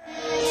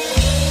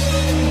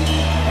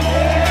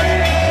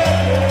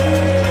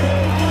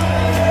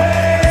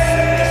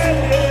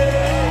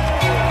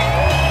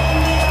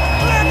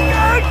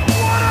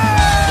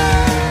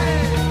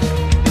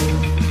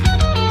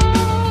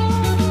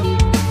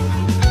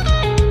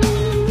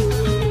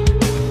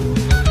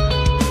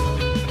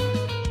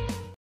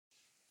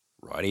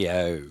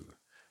Rightio.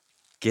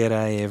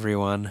 G'day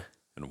everyone,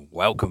 and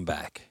welcome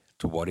back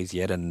to what is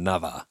yet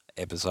another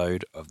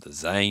episode of the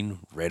Zane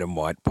Red and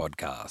White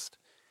podcast.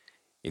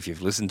 If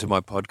you've listened to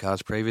my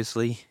podcast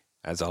previously,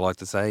 as I like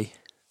to say,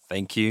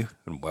 thank you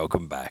and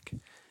welcome back.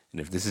 And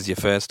if this is your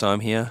first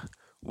time here,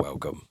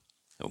 welcome.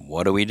 And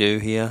what do we do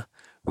here?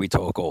 We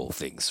talk all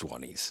things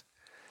Swannies.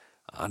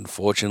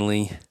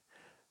 Unfortunately,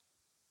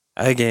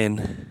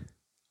 again,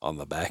 on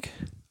the back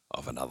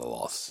of another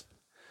loss.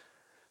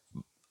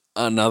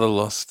 Another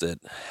loss that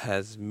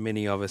has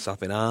many of us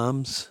up in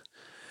arms.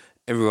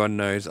 Everyone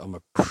knows I'm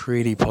a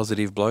pretty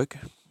positive bloke,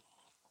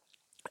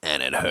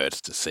 and it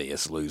hurts to see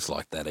us lose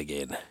like that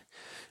again.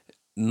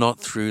 Not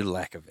through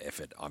lack of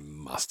effort, I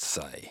must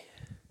say.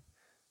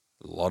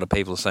 A lot of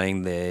people are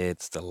saying that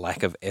it's the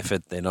lack of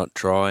effort, they're not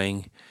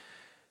trying.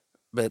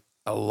 But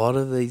a lot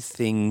of these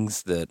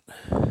things that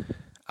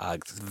are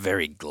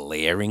very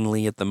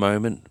glaringly at the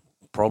moment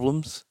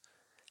problems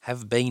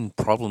have been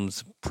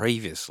problems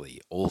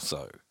previously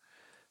also,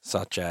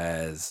 such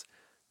as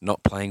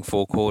not playing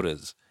four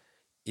quarters.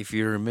 If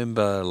you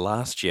remember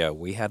last year,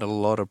 we had a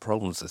lot of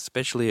problems,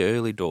 especially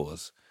early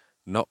doors,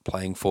 not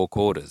playing four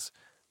quarters,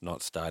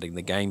 not starting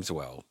the games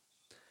well,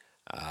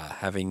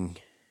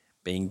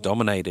 being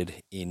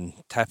dominated in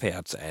tap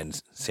outs and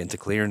centre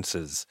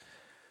clearances.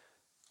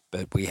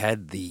 But we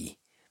had the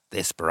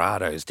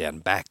desperados down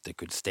back that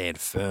could stand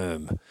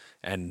firm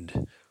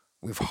and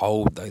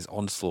withhold those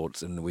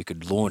onslaughts, and we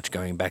could launch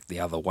going back the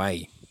other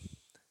way.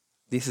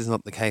 This is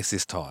not the case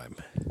this time.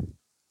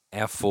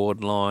 Our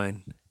forward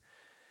line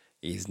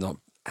is not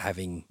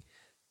having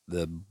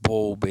the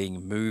ball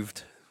being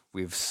moved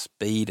with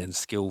speed and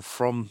skill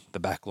from the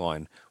back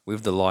line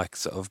with the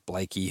likes of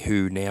Blakey,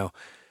 who now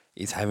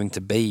is having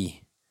to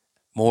be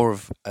more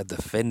of a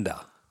defender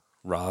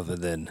rather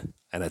than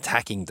an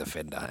attacking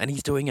defender. And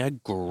he's doing a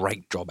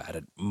great job at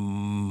it,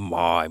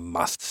 I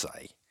must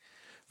say.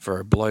 For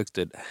a bloke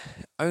that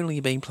only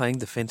been playing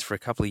defence for a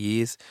couple of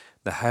years,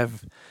 to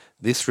have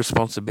this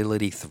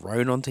responsibility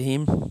thrown onto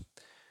him,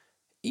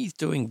 he's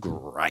doing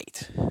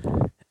great.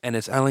 And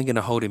it's only going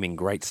to hold him in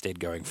great stead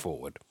going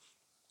forward.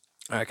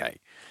 Okay,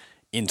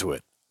 into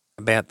it.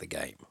 About the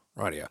game.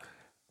 Rightio.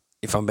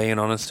 If I'm being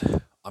honest,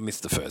 I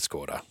missed the first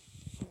quarter.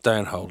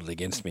 Don't hold it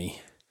against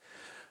me.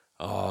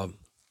 In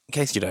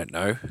case you don't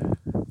know,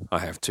 I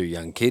have two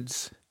young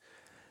kids.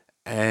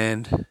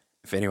 And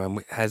if anyone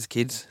has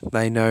kids,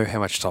 they know how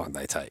much time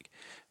they take.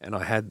 And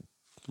I had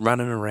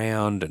running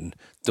around and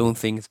doing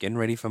things, getting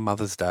ready for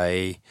Mother's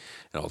Day.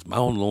 And I was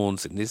mowing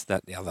lawns and this,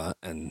 that, the other.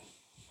 And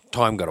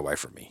time got away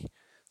from me.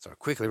 So I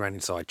quickly ran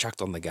inside,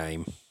 chucked on the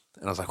game,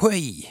 and I was like,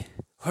 "Whee,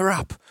 we're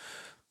up.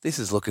 This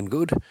is looking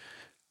good."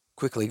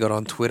 Quickly got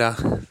on Twitter.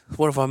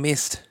 What have I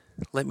missed?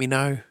 Let me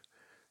know.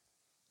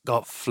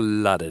 Got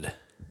flooded.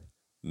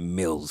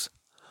 Mills.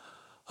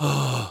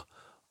 Oh,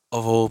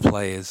 of all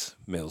players,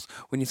 Mills.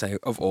 When you say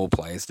of all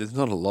players, there's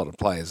not a lot of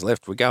players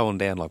left. We're going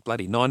down like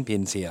bloody 9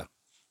 pins here.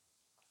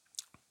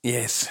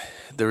 Yes,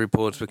 the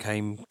reports were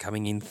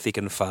coming in thick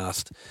and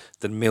fast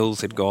that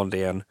Mills had gone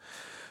down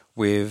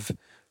with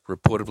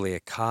reportedly a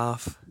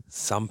calf,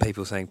 some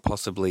people saying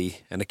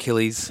possibly an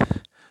Achilles.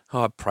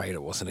 I prayed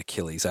it wasn't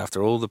Achilles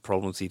after all the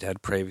problems he'd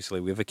had previously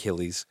with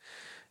Achilles.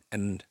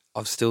 And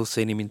I've still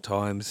seen him in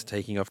times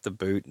taking off the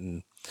boot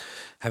and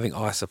having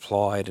ice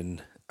applied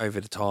and over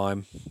the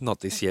time, not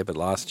this year but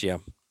last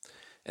year.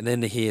 And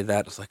then to hear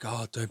that, it's like,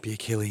 oh, don't be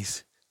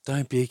Achilles.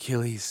 Don't be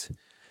Achilles.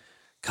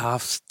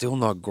 Calf's still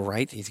not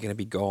great. He's going to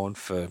be gone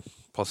for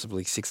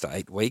possibly 6 to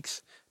 8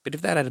 weeks. But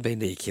if that had been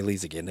the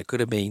Achilles again, it could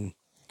have been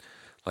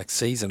like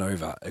season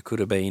over. It could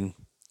have been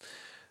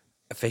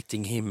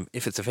affecting him.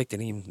 If it's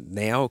affecting him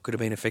now, it could have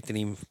been affecting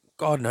him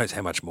God knows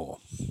how much more.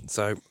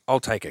 So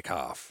I'll take a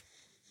calf.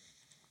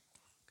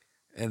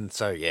 And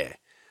so, yeah,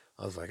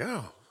 I was like,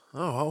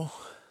 well,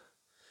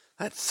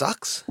 that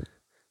sucks.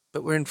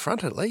 But we're in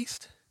front at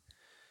least.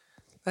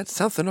 That's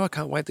something. I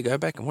can't wait to go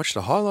back and watch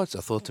the highlights,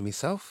 I thought to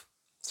myself.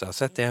 So I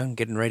sat down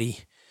getting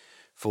ready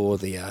for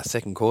the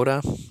second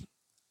quarter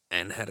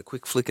and had a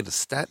quick flick at the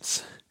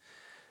stats.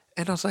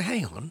 And I was like,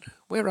 hang on,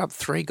 we're up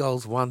 3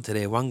 goals, 1 to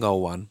their 1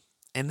 goal, 1.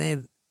 And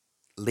they're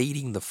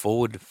leading the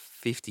forward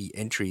 50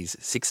 entries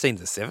 16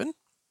 to 7.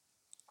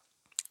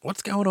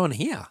 What's going on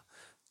here?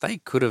 They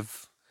could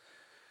have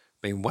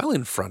been well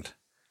in front.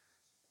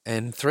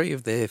 And 3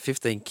 of their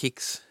 15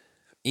 kicks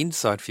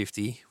inside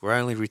 50 were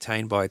only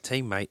retained by a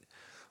teammate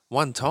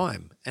 1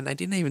 time. And they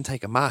didn't even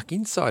take a mark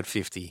inside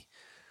 50.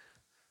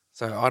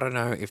 So I don't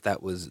know if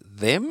that was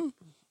them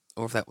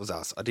or if that was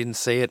us. I didn't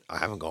see it. I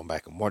haven't gone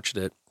back and watched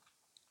it.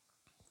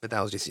 But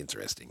that was just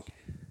interesting.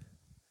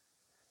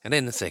 And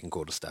then the second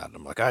quarter started.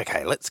 I'm like,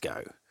 okay, let's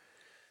go.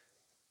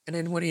 And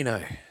then what do you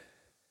know?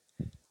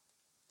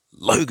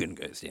 Logan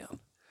goes down.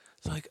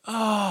 It's like,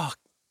 oh,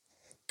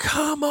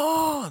 come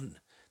on.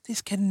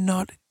 This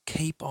cannot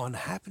keep on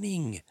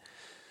happening.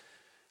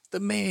 The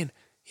man,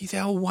 he's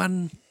our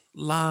one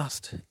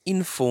last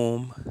in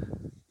form,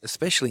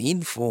 especially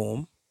in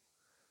form,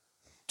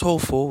 tall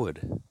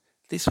forward.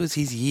 This was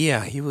his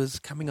year. He was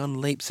coming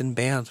on leaps and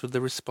bounds with the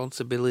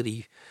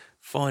responsibility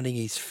finding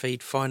his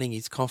feet, finding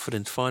his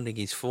confidence, finding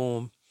his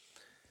form.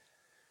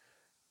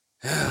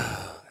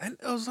 And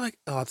I was like,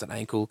 oh, it's an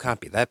ankle, can't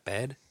be that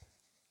bad.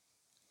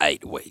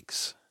 8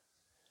 weeks.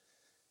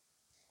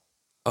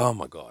 Oh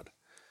my God.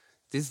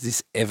 Does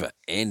this ever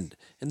end?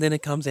 And then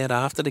it comes out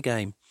after the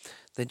game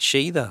that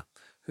Sheether,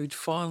 who'd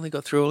finally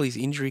got through all his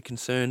injury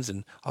concerns,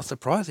 and I was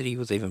surprised that he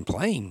was even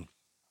playing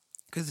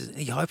because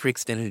he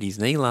hyperextended his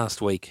knee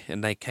last week,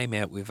 and they came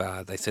out with,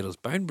 they said it was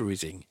bone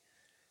bruising.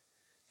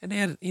 And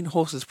now in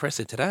Horse's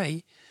presser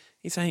today,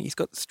 he's saying he's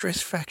got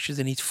stress fractures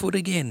in his foot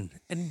again.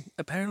 And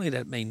apparently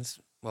that means,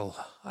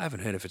 well, I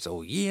haven't heard if it's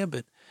all year, but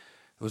it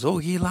was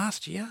all year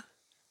last year.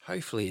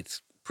 Hopefully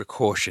it's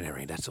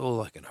precautionary. That's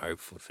all I can hope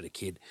for the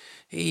kid.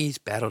 He's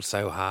battled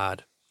so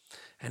hard,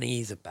 and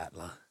he's a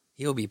battler.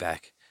 He'll be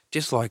back,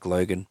 just like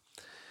Logan.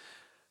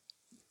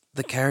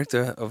 The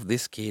character of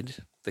this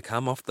kid, to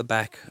come off the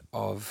back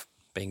of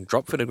being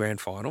dropped for the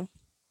grand final,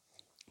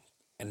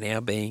 and now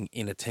being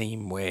in a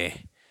team where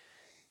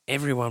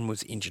everyone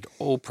was injured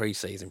all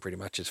pre-season pretty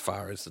much as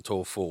far as the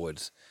tall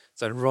forwards.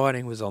 So the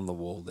writing was on the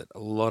wall that a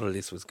lot of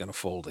this was going to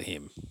fall to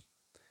him.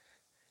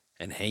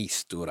 And he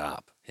stood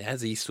up.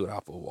 Has he stood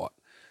up or what?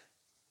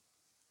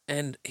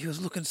 And he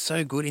was looking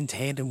so good in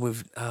tandem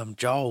with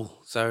Joel.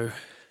 So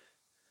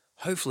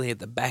hopefully at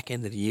the back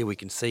end of the year we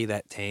can see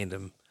that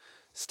tandem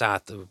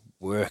start to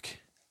work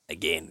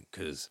again,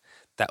 because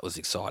that was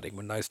exciting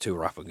when those two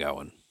were up and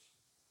going.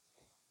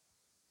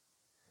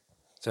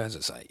 So as I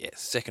say,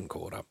 yes, second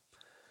quarter,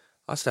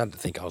 I started to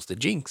think I was the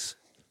jinx.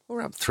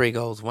 We're up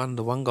 3-1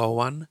 to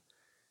 1-1.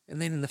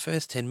 And then in the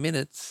first 10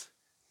 minutes,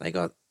 they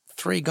got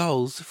 3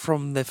 goals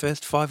from their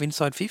first 5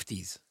 inside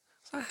 50s.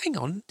 So hang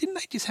on, didn't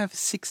they just have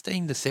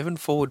 16-7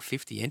 forward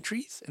 50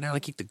 entries and only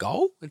kicked a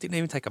goal? It didn't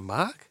even take a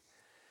mark.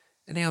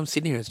 And now I'm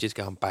sitting here and it's just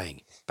going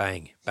bang,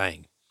 bang,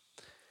 bang.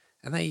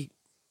 And they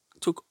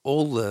took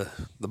all the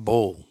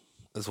ball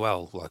as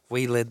well. Like,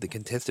 we led the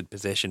contested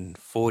possession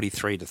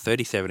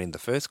 43-37 in the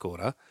first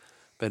quarter,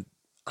 but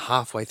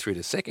halfway through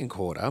the second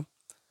quarter,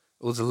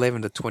 it was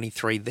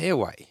 11-23 their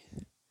way.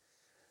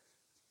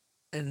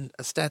 And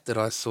a stat that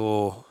I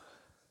saw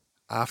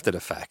after the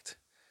fact,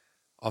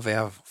 of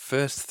our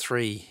first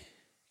 3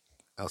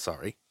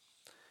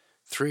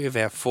 of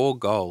our 4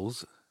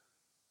 goals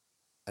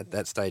at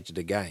that stage of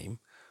the game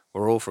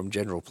were all from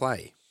general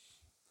play.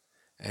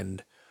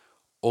 And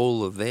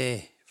all of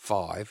their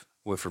 5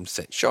 were from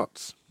set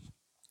shots.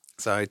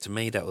 So to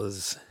me, that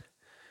was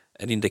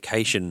an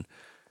indication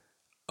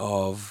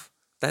of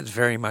that's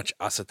very much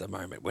us at the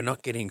moment. We're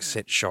not getting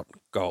set shot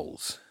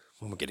goals.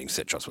 When we're getting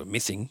set shots, we're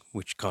missing,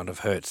 which kind of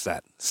hurts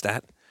that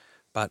stat.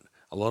 But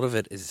a lot of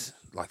it is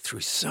like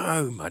through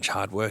so much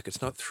hard work.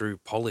 It's not through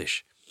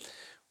polish,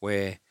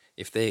 where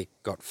if they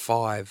got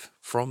 5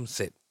 from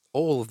set,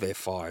 all of their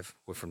 5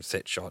 were from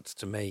set shots.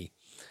 To me,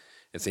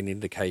 it's an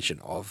indication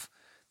of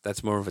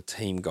that's more of a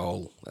team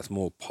goal. That's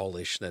more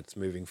polish. That's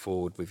moving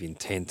forward with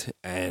intent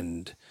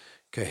and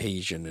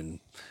cohesion and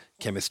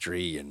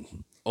chemistry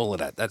and all of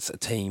that. That's a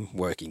team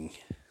working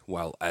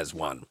well as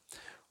one,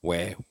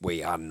 where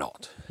we are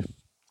not.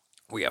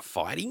 We are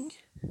fighting,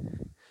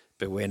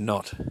 but we're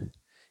not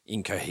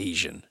in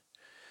cohesion.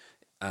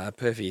 A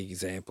perfect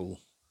example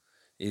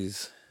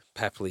is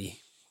Papley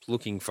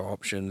looking for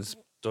options,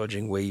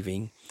 dodging,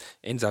 weaving,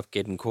 ends up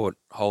getting caught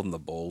holding the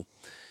ball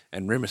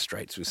and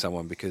remonstrates with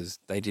someone because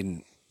they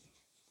didn't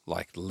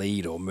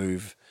lead or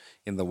move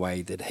in the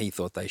way that he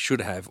thought they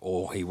should have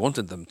or he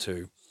wanted them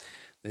to.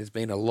 There's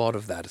been a lot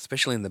of that,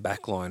 especially in the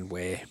back line,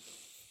 where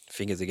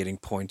fingers are getting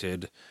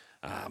pointed,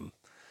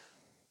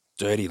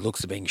 dirty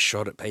looks are being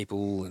shot at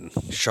people, and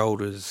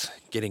shoulders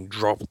getting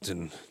dropped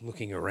and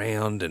looking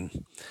around,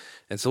 and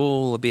it's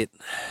all a bit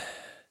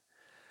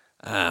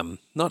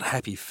not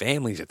happy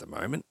families at the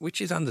moment, which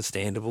is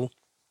understandable.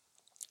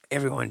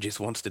 Everyone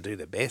just wants to do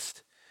their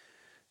best.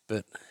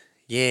 But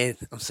yeah,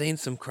 I'm seeing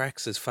some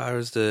cracks as far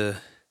as the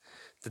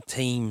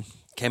team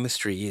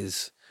chemistry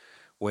is,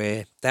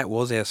 where that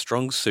was our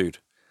strong suit,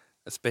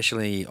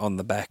 especially on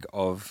the back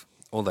of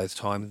all those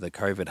times, the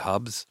COVID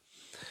hubs,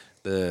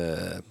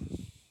 the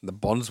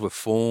bonds were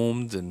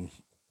formed, and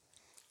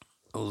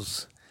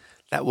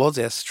that was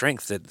our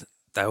strength, that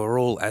they were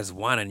all as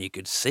one, and you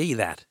could see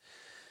that.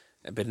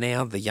 But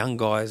now the young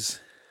guys,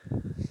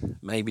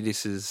 maybe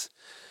this is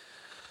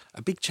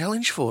a big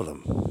challenge for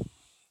them.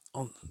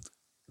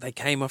 They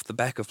came off the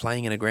back of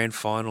playing in a grand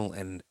final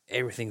and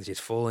everything's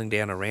just falling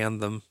down around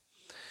them.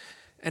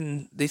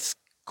 And this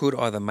could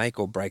either make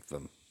or break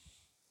them.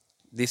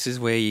 This is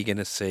where you're going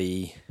to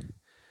see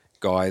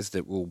guys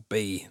that will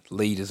be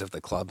leaders of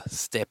the club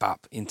step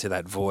up into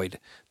that void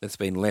that's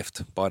been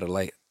left by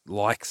the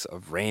likes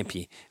of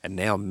Rampy and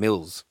now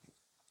Mills.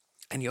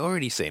 And you're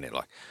already seeing it.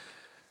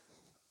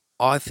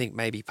 I think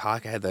maybe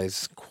Parker had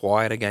those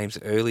quieter games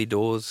early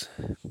doors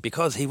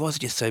because he was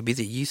just so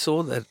busy. You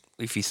saw that,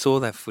 if you saw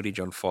that footage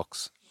on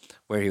Fox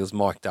where he was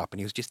mic'd up and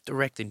he was just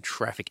directing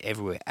traffic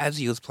everywhere as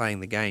he was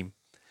playing the game,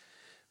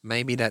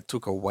 maybe that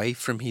took away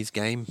from his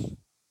game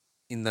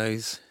in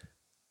those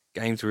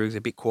games where he was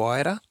a bit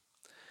quieter,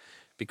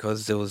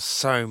 because there was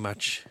so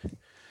much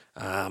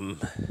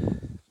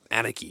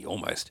anarchy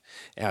almost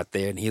out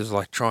there, and he was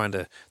like trying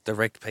to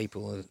direct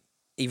people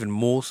even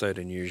more so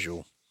than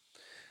usual.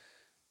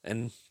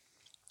 And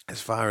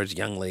as far as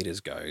young leaders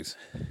goes,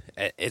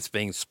 it's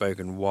being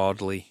spoken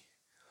wildly.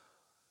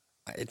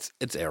 It's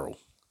Errol.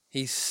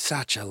 He's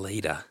such a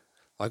leader.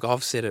 Like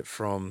I've said it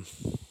from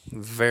a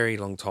very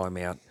long time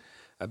out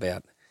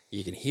about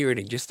you can hear it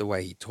in just the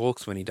way he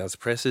talks when he does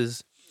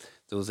presses.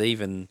 There was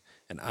even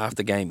an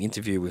after game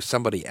interview with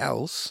somebody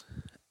else,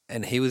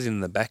 and he was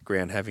in the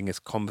background having a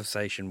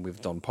conversation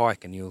with Don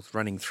Pike, and he was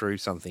running through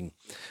something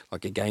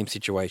like a game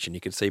situation.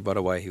 You could see by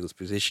the way he was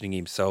positioning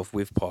himself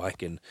with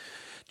Pike and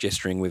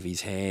gesturing with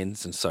his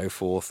hands and so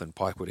forth, and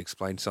Pike would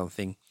explain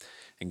something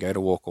and go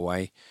to walk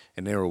away,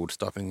 and Errol would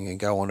stop and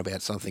go on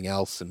about something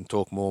else and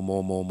talk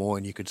more,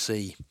 and you could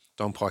see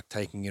Don Pike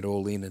taking it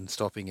all in and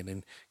stopping and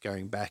then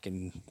going back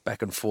and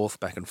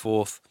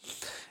forth,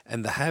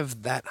 and to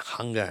have that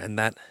hunger and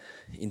that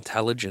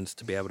intelligence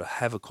to be able to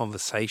have a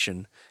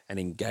conversation and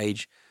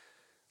engage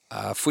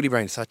footy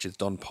brains such as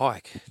Don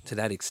Pike to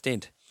that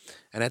extent.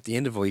 And at the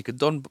end of it all, you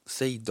could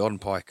see Don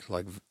Pike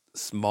like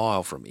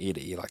smile from ear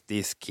to ear, like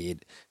this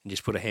kid, and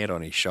just put a hand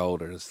on his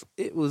shoulder.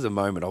 It was a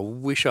moment. I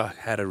wish I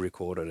had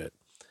recorded it.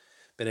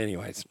 But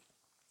anyways,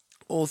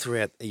 all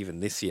throughout even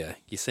this year,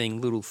 you're seeing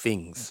little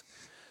things,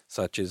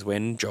 such as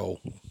when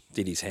Joel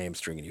did his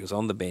hamstring and he was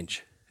on the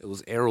bench. It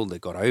was Errol that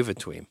got over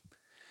to him.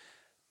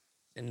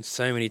 And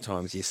so many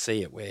times you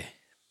see it where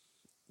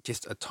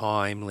just a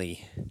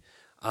timely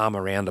arm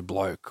around a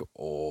bloke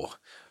or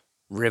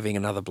revving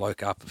another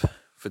bloke up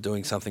for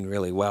doing something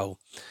really well.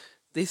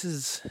 This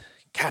is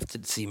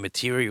captaincy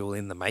material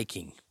in the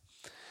making.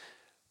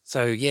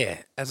 So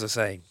yeah, as I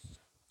say,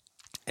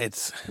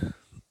 it's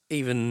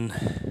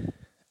even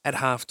at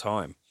half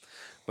time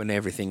when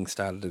everything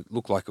started to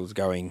look like it was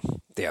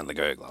going down the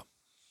gurgler.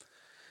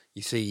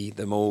 You see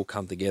them all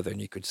come together, and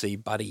you could see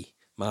Buddy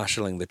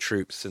marshalling the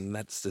troops, and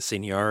that's the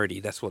seniority.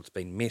 That's what's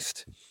been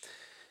missed.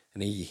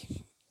 And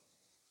he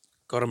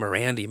got him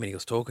around him, and he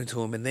was talking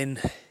to him, and then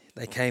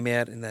they came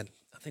out in that,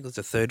 I think it was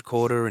the third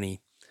quarter, and he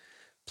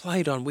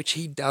played on, which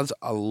he does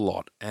a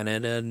lot, and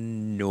it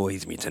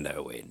annoys me to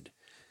no end.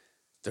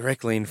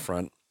 Directly in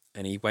front,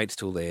 and he waits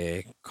till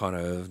they're kind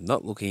of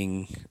not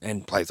looking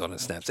and plays on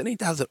his snaps, and he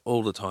does it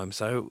all the time,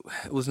 so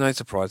it was no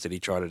surprise that he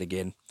tried it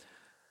again.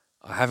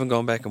 I haven't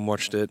gone back and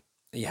watched it.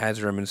 He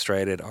has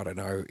remonstrated. I don't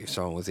know if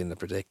someone was in the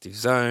protective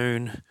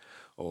zone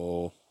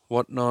or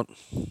whatnot,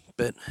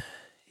 but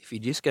if you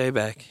just go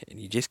back and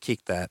you just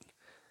kick that,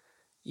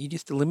 you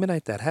just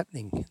eliminate that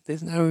happening.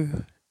 There's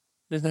no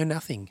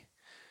nothing.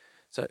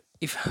 So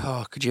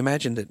could you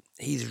imagine that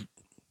he's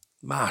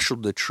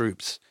marshalled the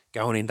troops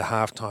going into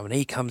halftime and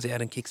he comes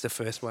out and kicks the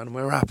first one and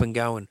we're up and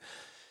going.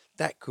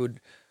 That could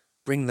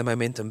bring the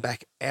momentum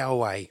back our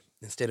way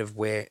instead of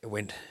where it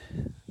went.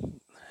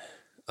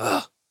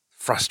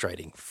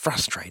 Frustrating,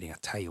 I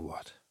tell you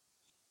what.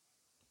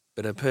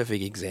 But a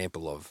perfect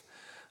example of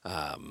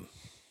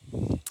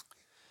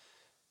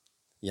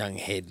young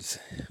heads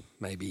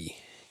maybe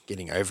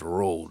getting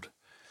overruled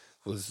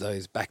was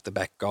those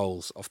back-to-back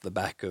goals off the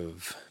back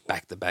of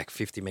back-to-back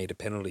 50-metre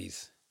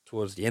penalties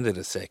towards the end of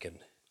the second.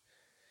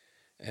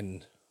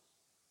 And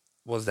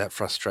was that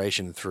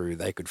frustration through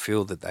they could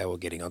feel that they were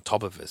getting on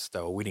top of us. They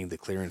were winning the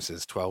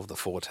clearances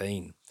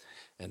 12-14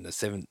 and the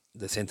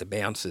centre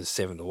bounces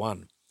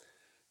 7-1.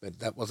 But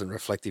that wasn't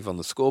reflective on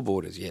the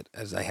scoreboard as yet,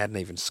 as they hadn't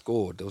even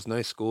scored. There was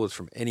no scores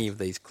from any of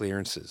these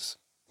clearances.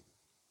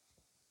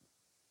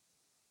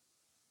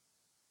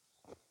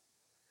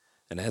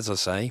 And as I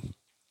say,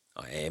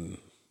 I am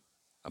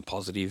a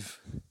positive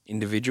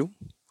individual.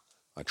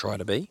 I try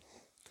to be.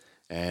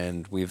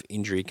 And with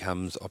injury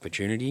comes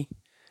opportunity.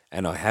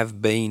 And I have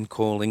been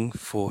calling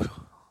for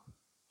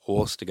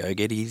Horse to go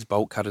get his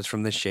bolt cutters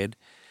from the shed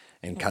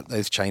and cut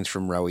those chains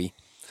from Rowie,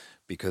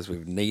 because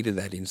we've needed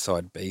that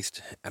inside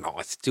beast, and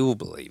I still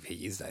believe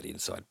he is that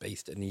inside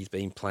beast, and he's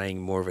been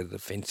playing more of a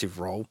defensive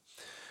role,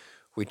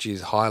 which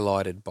is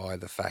highlighted by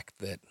the fact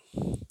that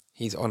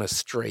he's on a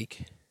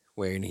streak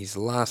where in his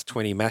last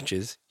 20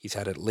 matches, he's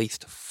had at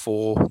least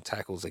 4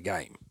 tackles a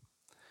game.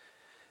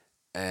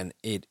 And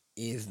it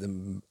is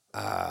the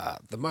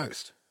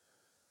most.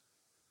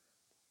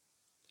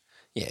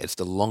 Yeah, it's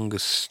the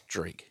longest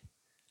streak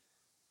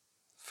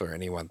for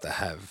anyone to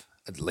have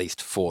at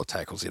least 4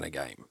 tackles in a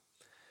game.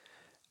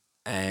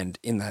 And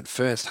in that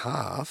first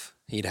half,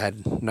 he'd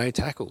had no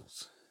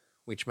tackles,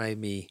 which made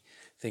me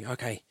think,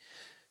 okay,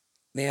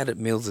 now that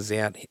Mills is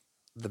out,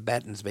 the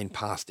baton's been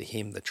passed to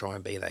him to try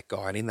and be that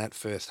guy. And in that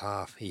first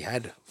half, he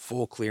had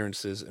 4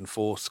 clearances and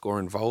 4 score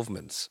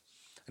involvements.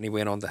 And he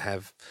went on to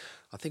have,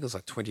 I think it was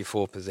like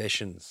 24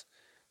 possessions.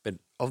 But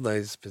of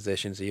those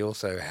possessions, he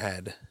also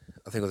had,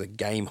 I think it was a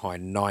game high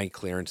 9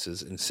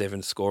 clearances and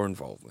 7 score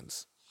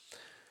involvements.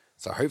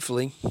 So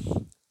hopefully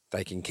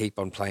they can keep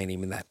on playing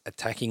him in that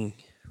attacking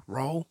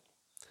role,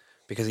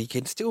 because he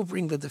can still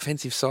bring the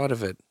defensive side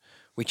of it,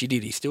 which he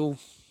did. The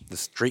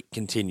streak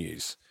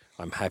continues.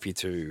 I'm happy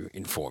to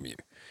inform you.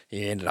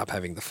 He ended up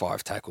having the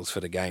 5 tackles for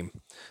the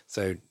game,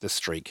 so the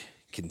streak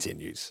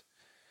continues.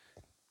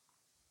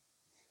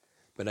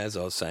 But as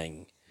I was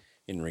saying,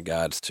 in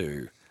regards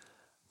to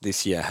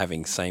this year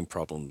having same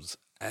problems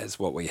as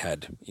what we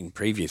had in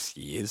previous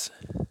years,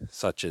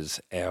 such as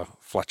our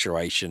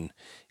fluctuation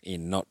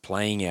in not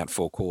playing out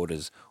 4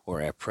 quarters,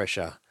 or our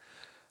pressure,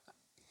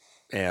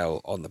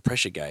 our on the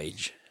pressure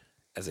gauge,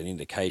 as an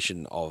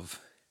indication of,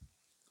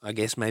 I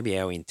guess, maybe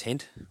our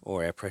intent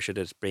or our pressure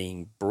that's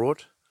being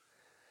brought,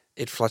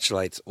 it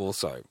fluctuates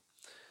also.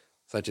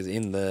 Such as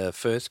in the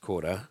first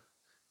quarter,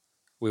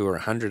 we were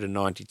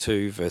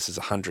 192 versus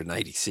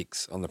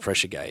 186 on the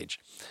pressure gauge.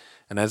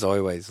 And as I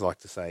always like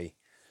to say,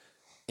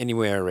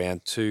 anywhere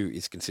around 2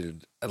 is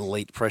considered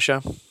elite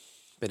pressure.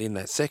 But in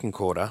that second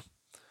quarter,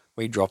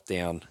 we dropped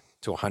down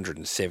to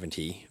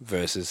 170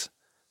 versus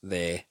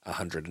their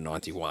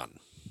 191.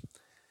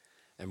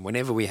 And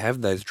whenever we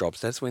have those drops,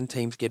 that's when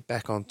teams get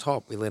back on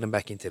top. We let them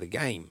back into the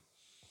game.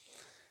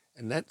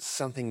 And that's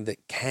something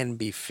that can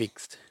be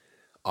fixed,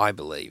 I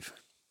believe.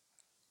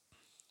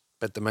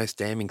 But the most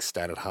damning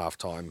stat at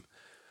halftime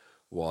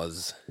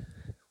was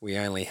we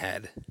only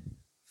had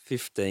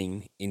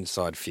 15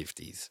 inside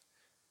 50s,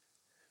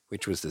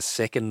 which was the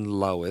second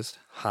lowest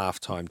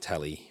halftime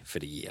tally for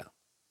the year.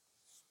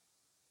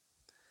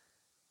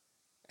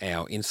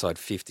 Our inside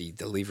 50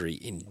 delivery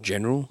in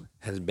general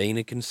has been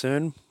a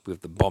concern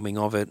with the bombing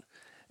of it,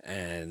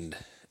 and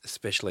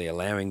especially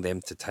allowing them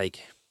to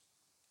take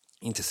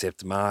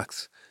intercept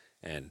marks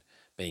and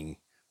being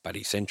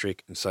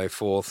buddy-centric and so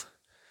forth.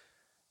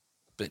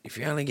 But if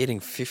you're only getting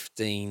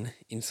 15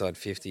 inside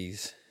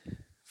 50s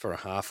for a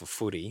half of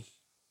footy,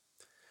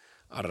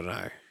 I don't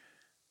know.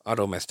 I'd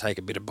almost take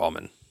a bit of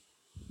bombing.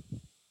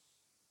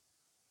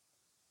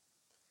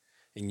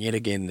 And yet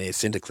again, their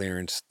centre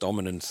clearance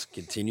dominance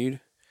continued.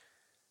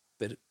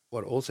 But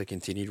what also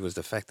continued was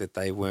the fact that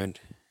they weren't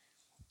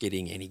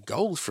getting any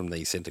goals from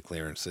these centre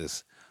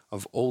clearances.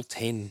 Of all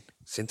 10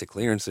 centre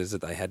clearances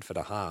that they had for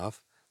the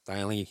half,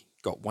 they only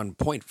got 1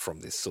 point from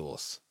this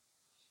source.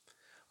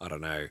 I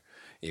don't know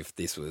if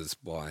this was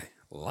by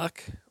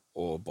luck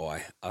or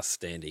by us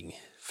standing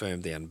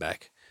firm down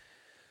back,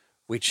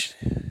 which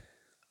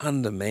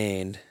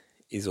undermanned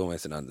is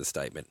almost an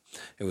understatement.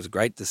 It was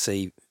great to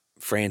see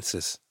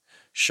Francis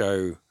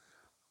show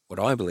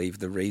what I believe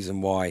the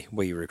reason why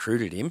we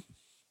recruited him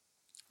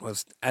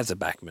was as a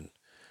backman.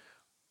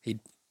 He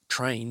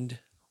trained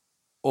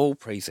all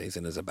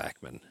preseason as a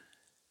backman,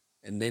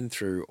 and then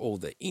through all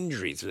the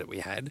injuries that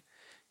we had,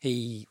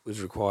 he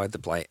was required to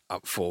play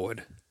up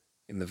forward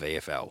in the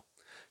VFL.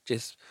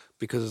 Just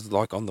because,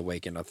 like on the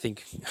weekend, I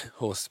think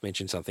Horst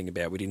mentioned something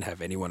about we didn't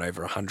have anyone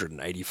over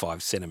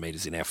 185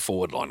 centimetres in our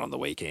forward line on the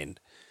weekend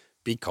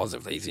because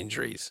of these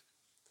injuries.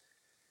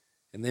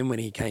 And then when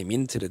he came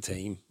into the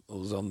team, it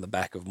was on the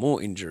back of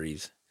more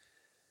injuries,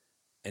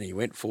 and he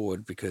went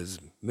forward because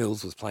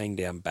Mills was playing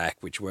down back,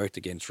 which worked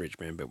against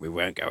Richmond, but we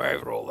won't go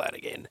over all that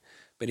again.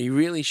 But he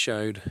really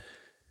showed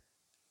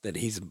that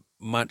he's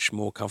much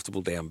more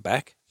comfortable down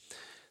back.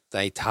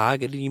 They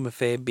targeted him a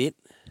fair bit,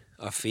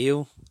 I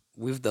feel,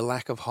 with the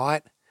lack of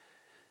height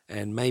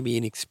and maybe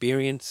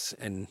inexperience.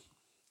 And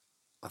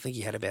I think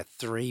he had about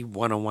 3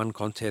 one-on-one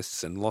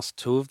contests and lost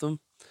 2 of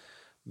them.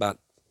 But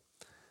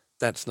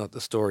that's not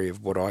the story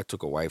of what I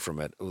took away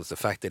from it. It was the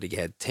fact that he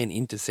had 10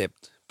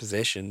 intercept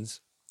possessions,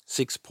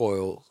 6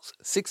 spoils,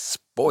 7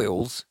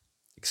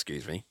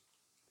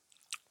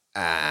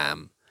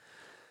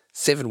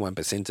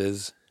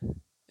 1%ers,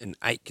 and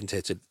 8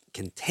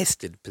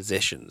 contested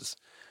possessions.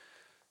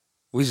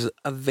 Was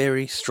a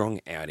very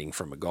strong outing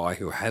from a guy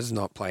who has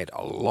not played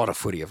a lot of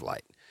footy of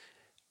late,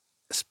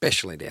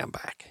 especially down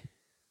back.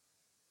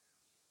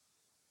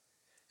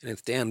 And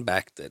it's down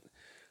back that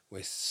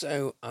we're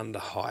so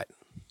undersized,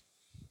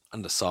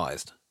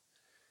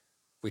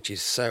 which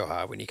is so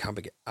hard when you come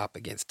up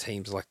against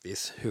teams like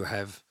this who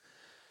have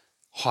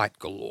height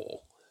galore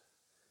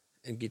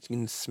and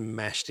getting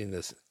smashed in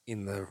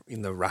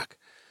the ruck.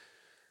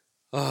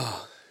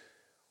 Oh,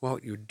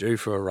 what you do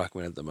for a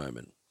ruckman at the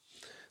moment.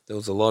 There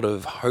was a lot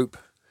of hope,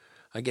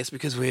 I guess,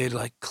 because we're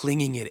like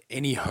clinging at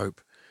any hope.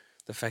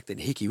 The fact that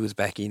Hickey was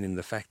back in, and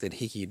the fact that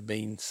Hickey had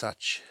been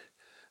such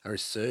a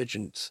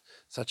resurgence,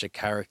 such a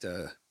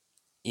character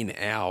in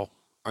our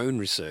own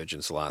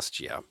resurgence last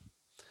year.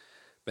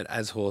 But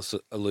as Horst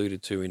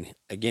alluded to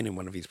in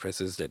one of his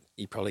presses, that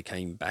he probably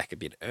came back a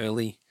bit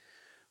early,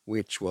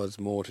 which was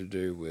more to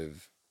do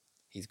with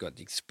he's got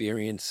the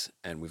experience,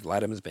 and with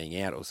Laddams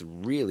being out, it was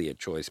really a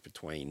choice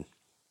between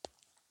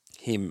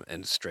him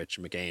and Stretch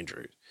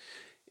McAndrews.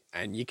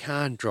 And you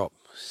can't drop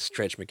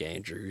Stretch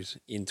McAndrews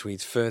into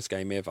his first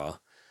game ever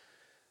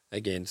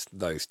against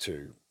those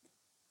 2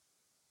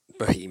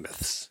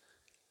 behemoths.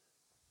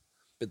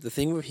 But the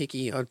thing with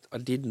Hickey, I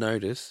did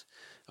notice,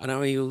 I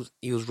know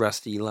he was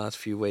rusty last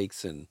few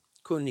weeks and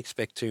couldn't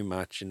expect too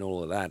much and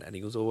all of that, and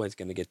he was always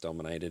going to get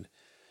dominated.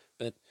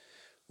 But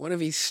one of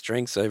his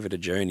strengths over the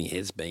journey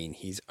has been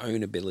his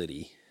own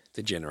ability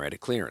to generate a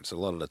clearance. A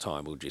lot of the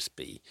time will just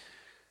be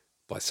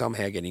by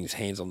somehow getting his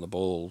hands on the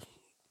ball,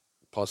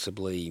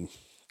 possibly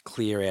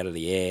clear out of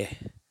the air,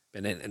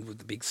 and with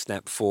the big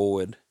snap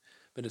forward.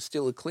 But it's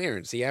still a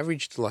clearance. He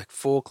averaged like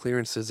 4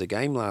 clearances a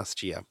game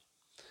last year.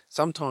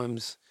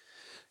 sometimes,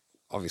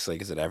 obviously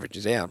because it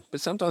averages out,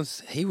 but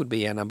sometimes he would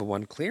be our number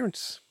one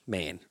clearance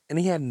man, and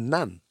he had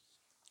none.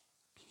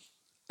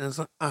 And it's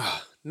like,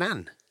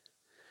 none.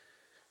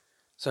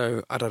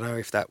 So I don't know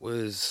if that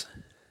was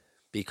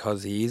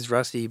because he is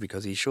rusty,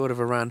 because he's short of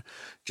a run,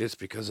 just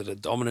because of the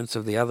dominance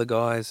of the other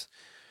guys.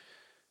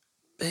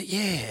 But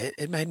yeah,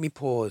 it made me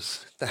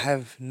pause to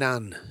have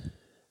none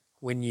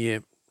when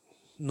you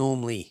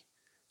normally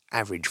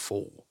average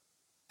four.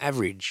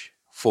 Average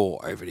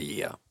four over the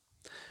year.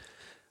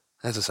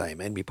 As I say, it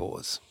made me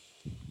pause.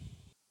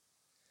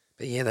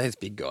 But yeah, those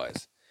big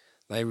guys,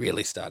 they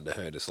really started to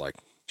hurt us. Like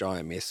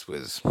Giant Miss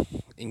was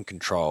in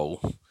control.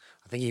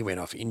 I think he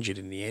went off injured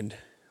in the end,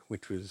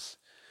 which was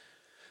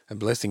a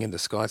blessing in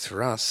disguise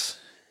for us.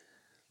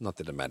 Not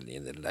that it mattered at the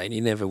end of the day. And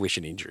you never wish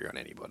an injury on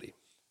anybody.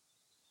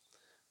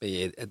 But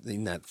yeah,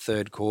 in that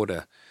third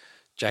quarter,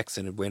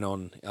 Jackson had went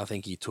on. I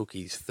think he took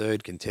his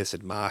third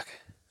contested mark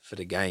for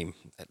the game,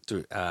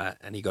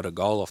 and he got a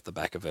goal off the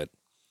back of it.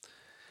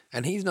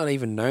 And he's not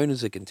even known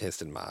as a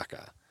contested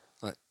marker.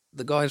 Like,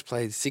 the guy's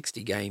played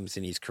 60 games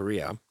in his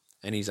career,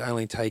 and he's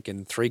only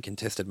taken 3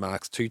 contested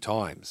marks 2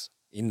 times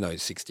in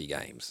those 60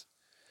 games.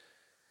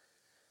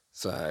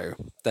 So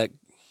that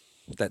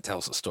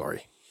tells the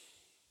story.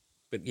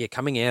 But yeah,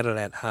 coming out of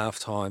that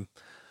halftime,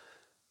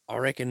 I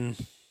reckon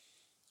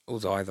it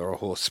was either a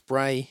horse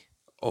spray,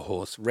 a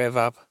horse rev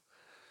up,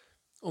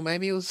 or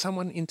maybe it was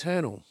someone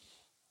internal.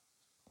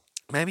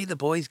 Maybe the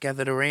boys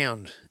gathered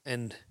around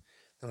and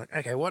they're like,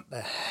 okay, what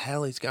the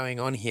hell is going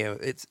on here?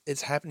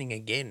 It's happening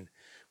again.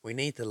 We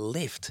need to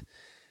lift.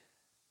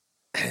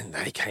 And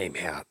they came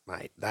out,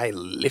 mate. They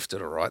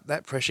lifted all right.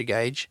 That pressure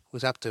gauge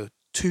was up to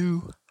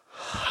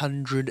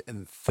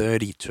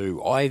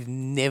 232. I've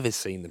never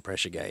seen the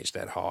pressure gauge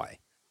that high.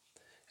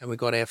 And we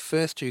got our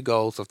first 2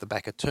 goals off the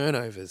back of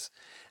turnovers.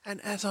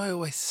 And as I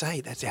always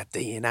say, that's our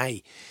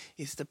DNA,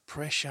 is the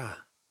pressure.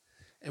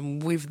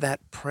 And with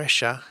that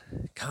pressure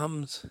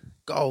comes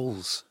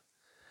goals.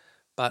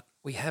 But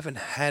we haven't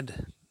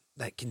had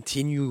that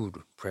continued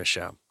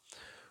pressure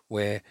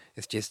where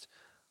it's just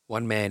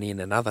one man in,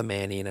 another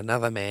man in,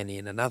 another man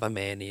in, another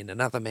man in,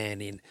 another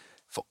man in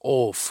for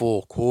all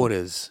 4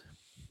 quarters.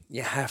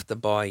 You have to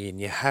buy in.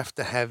 You have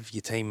to have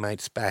your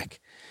teammates back.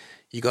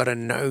 You got to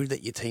know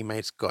that your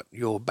teammates got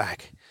your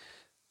back.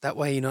 That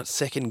way you're not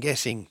second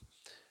guessing.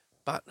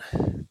 But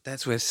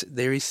that's where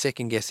there is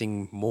second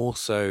guessing more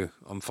so,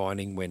 I'm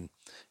finding, when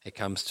it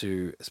comes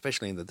to,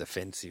 especially in the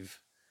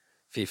defensive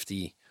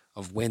 50,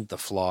 of when to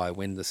fly,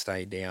 when to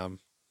stay down,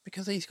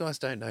 because these guys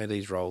don't know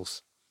these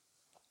roles.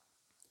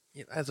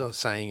 As I was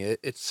saying,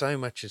 it's so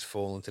much has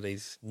fallen to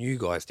these new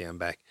guys down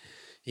back.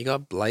 You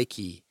got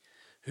Blakey,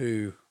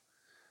 who,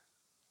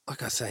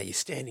 like I say, is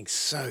standing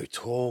so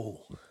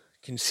tall,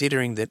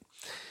 considering that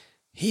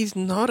he's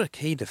not a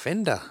key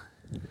defender.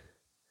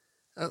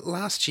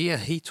 Last year,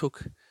 he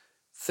took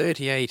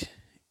 38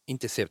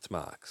 intercept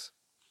marks.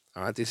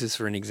 All right, this is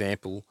for an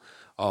example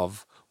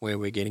of where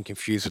we're getting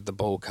confused with the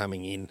ball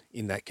coming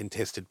in that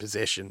contested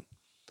possession,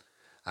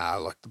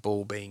 like the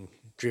ball being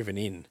driven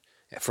in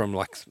from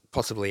like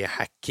possibly a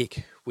hack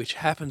kick, which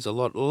happens a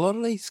lot. A lot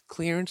of these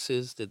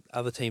clearances that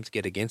other teams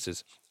get against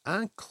us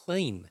aren't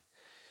clean,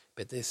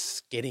 but they're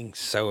getting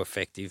so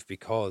effective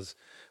because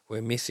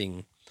we're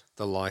missing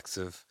the likes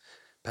of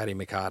Paddy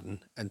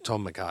McCartan and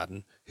Tom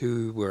McCartan,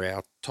 who were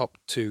our top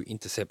 2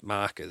 intercept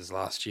markers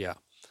last year.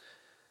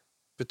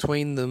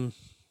 Between them,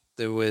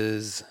 there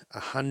was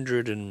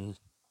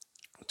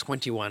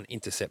 121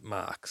 intercept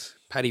marks.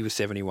 Paddy was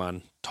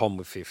 71, Tom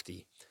was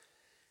 50.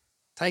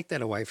 Take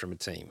that away from a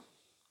team.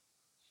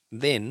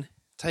 Then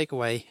take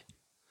away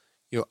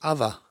your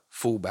other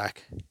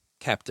fullback,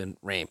 Captain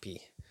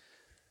Rampy.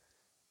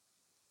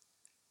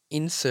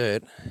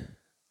 Insert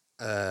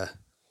a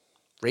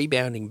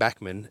rebounding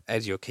backman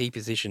as your key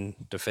position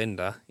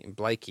defender in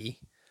Blakey.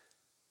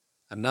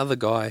 Another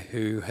guy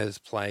who has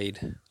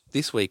played,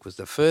 this week was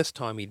the first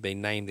time he'd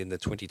been named in the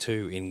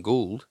 22 in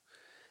Gould,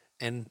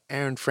 and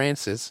Aaron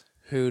Francis,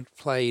 who'd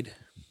played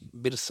a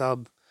bit of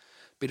sub,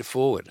 bit of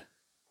forward.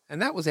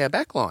 And that was our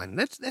back line.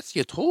 That's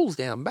your tools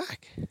down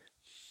back.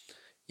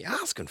 You're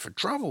asking for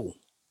trouble.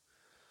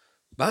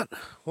 But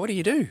what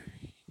do?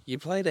 You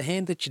played a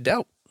hand that you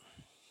dealt.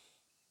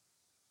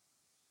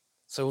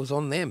 So it was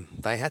on them.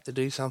 They had to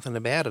do something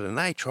about it, and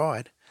they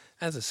tried.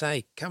 As I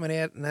say, coming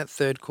out in that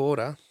third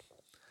quarter,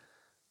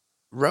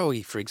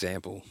 Rowie, for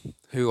example,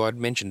 who I'd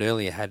mentioned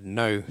earlier had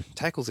no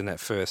tackles in that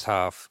first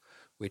half,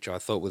 which I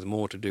thought was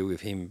more to do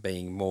with him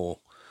being more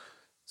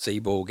see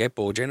ball, get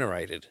ball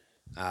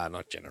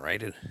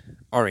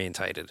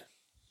orientated.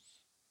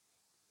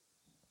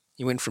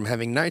 He went from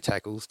having no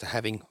tackles to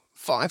having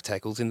 5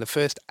 tackles in the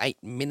first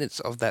 8 minutes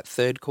of that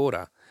third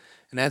quarter.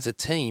 And as a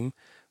team,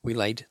 we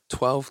laid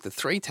 12 to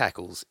 3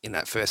 tackles in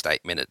that first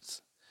 8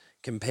 minutes,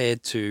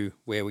 compared to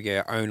where we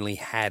only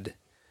had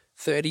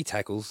 30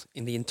 tackles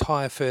in the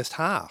entire first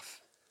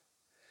half.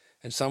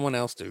 And someone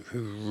else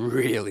who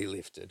really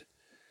lifted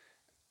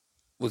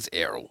was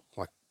Errol.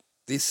 Like,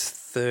 this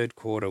third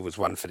quarter was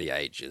one for the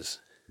ages.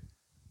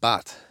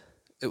 But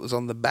it was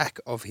on the back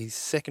of his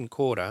second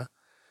quarter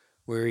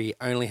where he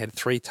only had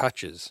 3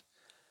 touches.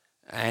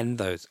 And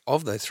those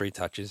 3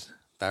 touches,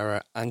 they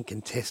were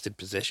uncontested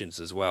possessions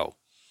as well.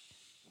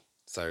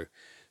 So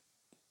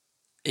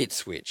it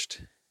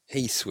switched.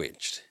 He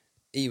switched.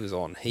 He was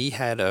on. He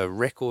had a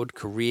record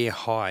career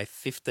high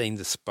 15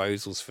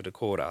 disposals for the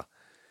quarter,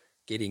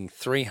 getting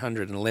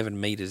 311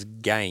 metres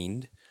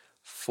gained,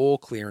 4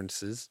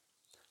 clearances,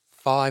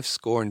 5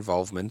 score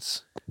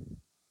involvements,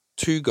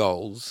 2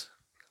 goals,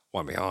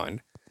 1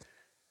 behind.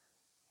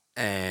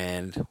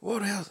 And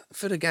what else?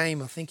 For the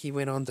game, I think he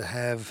went on to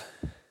have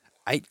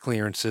 8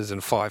 clearances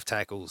and 5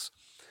 tackles.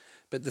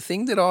 But the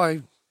thing that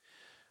I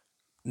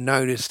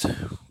noticed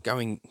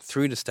going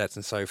through the stats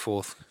and so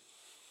forth,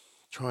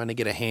 trying to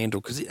get a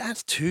handle, because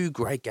that's 2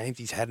 great games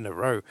he's had in a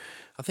row.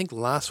 I think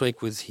last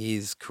week was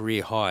his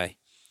career high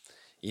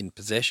in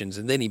possessions,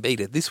 and then he beat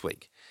it this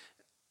week.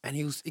 And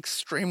he was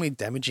extremely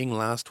damaging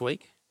last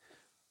week.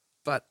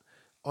 But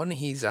on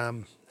his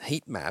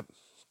heat map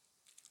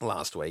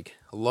last week,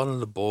 a lot of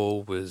the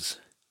ball was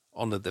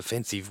on the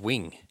defensive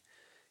wing.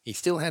 He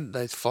still had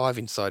those 5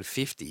 inside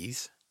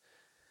 50s,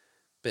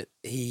 but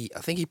I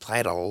think he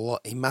played a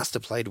lot. He must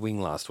have played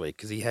wing last week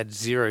because he had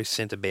 0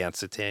 centre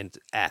bounce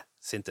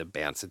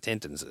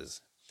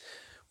attendances.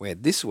 Where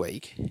this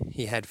week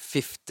he had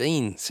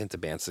 15 centre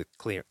bounce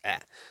clear.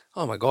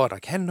 Oh my God, I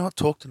cannot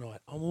talk tonight.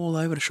 I'm all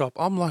over the shop.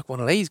 I'm like one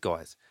of these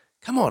guys.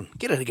 Come on,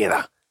 get it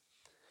together.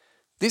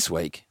 This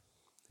week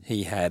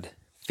he had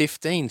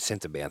 15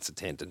 centre bounce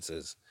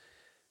attendances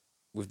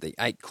with the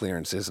 8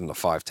 clearances and the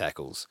 5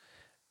 tackles.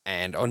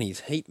 And on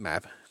his heat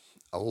map,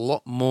 a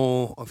lot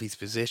more of his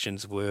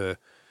possessions were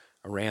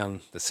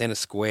around the centre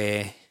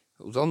square.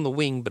 It was on the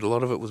wing, but a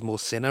lot of it was more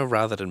centre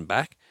rather than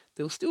back.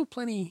 There was still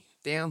plenty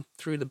down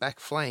through the back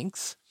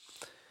flanks,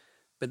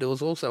 but there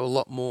was also a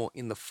lot more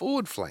in the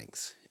forward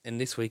flanks. And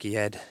this week he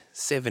had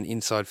 7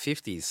 inside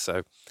 50s.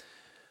 So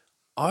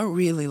I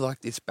really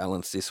like this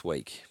balance this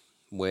week,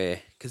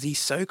 because he's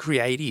so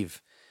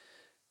creative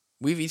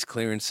with his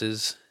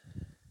clearances.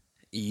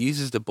 He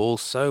uses the ball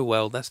so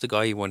well. That's the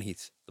guy you want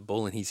the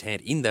ball in his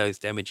hand in those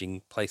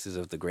damaging places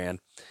of the ground.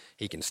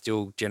 He can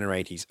still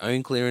generate his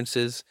own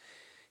clearances.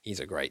 He's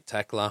a great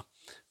tackler,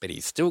 but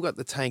he's still got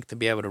the tank to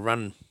be able to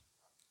run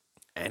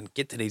and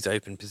get to these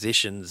open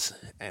positions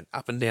and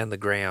up and down the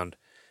ground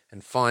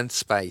and find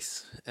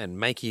space and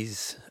make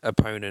his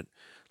opponent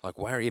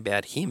worry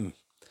about him.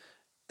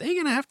 They're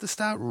going to have to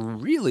start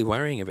really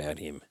worrying about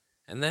him.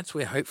 And that's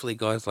where hopefully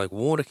guys like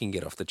Warner can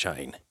get off the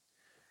chain.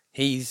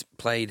 He's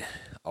played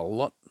a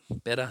lot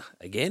better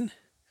again.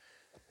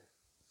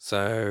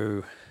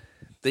 So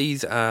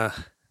these are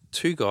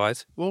 2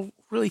 guys, well,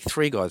 really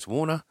 3 guys,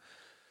 Warner,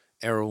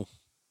 Errol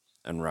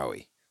and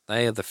Rowie.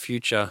 They are the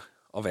future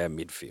of our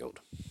midfield.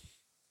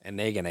 And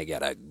they're going to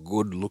get a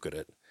good look at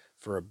it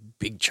for a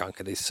big chunk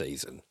of this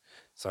season.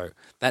 So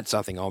that's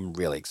something I'm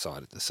really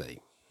excited to see.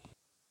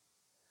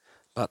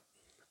 But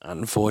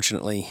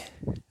unfortunately,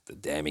 the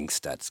damning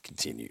stats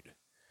continued.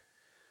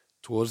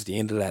 Towards the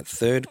end of that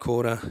third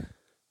quarter,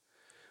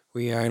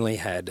 we only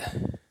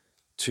had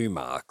 2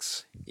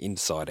 marks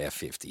inside our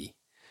 50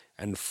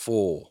 and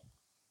 4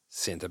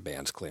 centre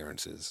bounce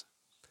clearances.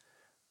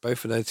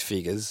 Both of those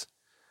figures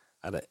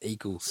are the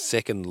equal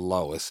second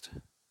lowest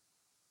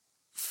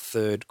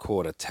third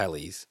quarter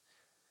tallies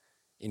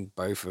in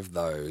both of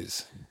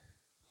those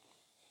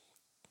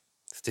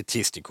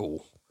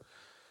statistical,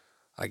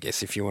 I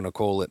guess if you want to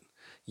call it,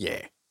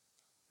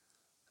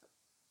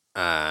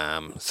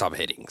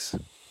 subheadings.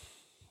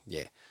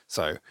 Yeah,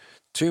 so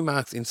 2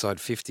 marks inside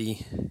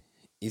 50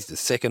 is the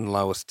second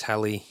lowest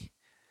tally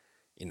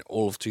in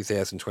all of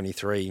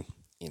 2023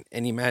 in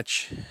any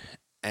match,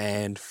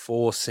 and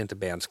 4 centre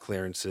bounce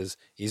clearances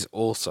is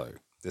also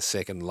the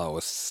second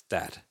lowest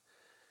stat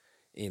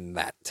in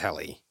that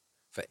tally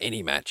for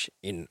any match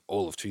in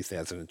all of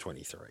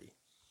 2023.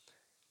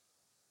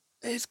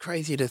 It's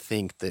crazy to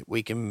think that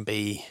we can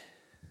be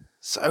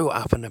so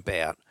up and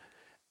about,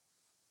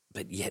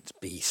 but yet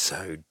be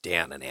so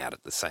down and out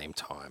at the same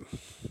time.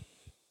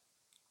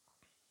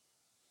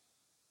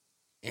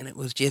 And it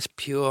was just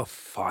pure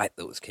fight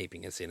that was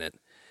keeping us in it.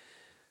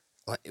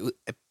 It was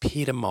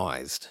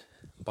epitomised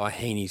by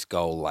Heaney's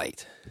goal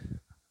late.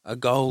 A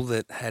goal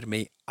that had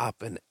me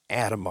up and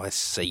out of my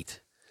seat.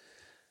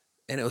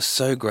 And it was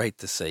so great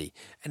to see.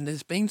 And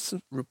there's been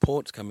some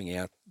reports coming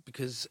out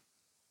because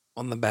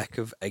on the back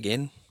of,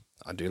 again,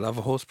 I do love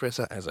a horse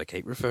presser, as I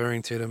keep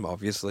referring to them,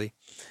 obviously.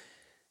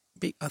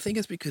 I think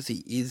it's because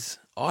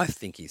I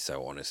think he's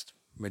so honest,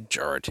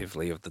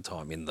 majoritively of the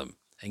time in them,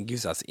 and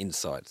gives us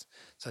insights,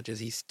 such as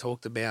he's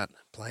talked about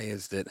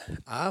players that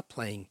are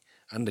playing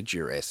under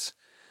duress,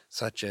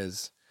 such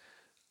as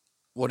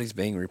what is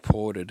being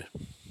reported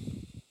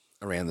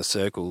around the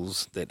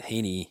circles that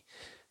Heaney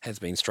has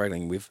been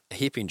struggling with a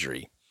hip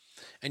injury.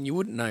 And you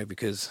wouldn't know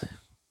because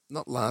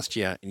not last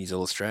year in his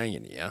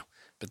All-Australian year,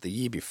 but the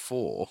year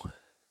before,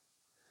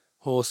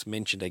 Horse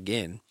mentioned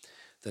again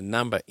the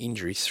number of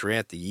injuries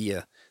throughout the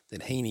year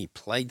that Heaney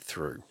played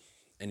through.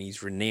 and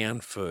he's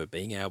renowned for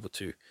being able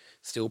to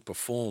still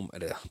perform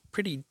at a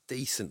pretty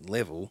decent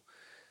level,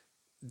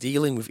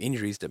 dealing with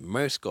injuries that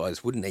most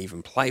guys wouldn't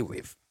even play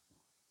with,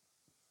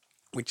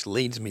 which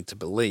leads me to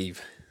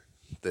believe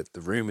that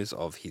the rumours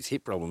of his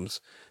hip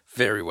problems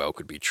very well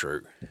could be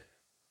true.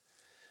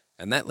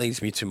 And that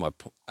leads me to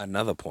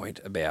another point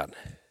about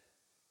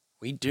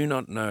we do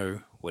not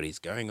know what is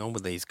going on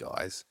with these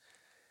guys.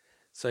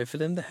 So for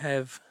them to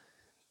have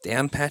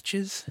down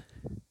patches,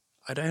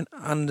 I don't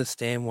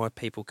understand why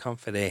people come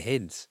for their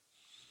heads,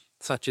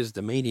 such as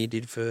the media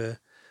did for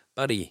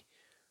Buddy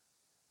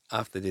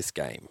after this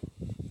game,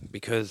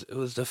 because it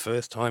was the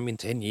first time in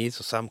 10 years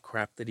or some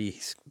crap that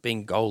he's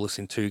been goalless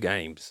in 2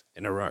 games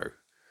in a row.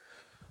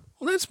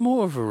 Well, that's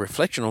more of a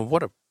reflection on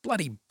what a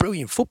bloody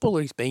brilliant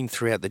footballer he's been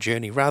throughout the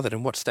journey rather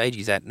than what stage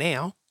he's at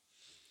now.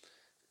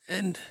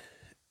 And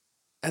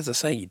as I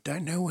say, you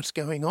don't know what's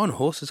going on.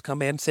 Horse has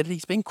come out and said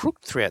he's been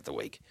crooked throughout the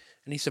week,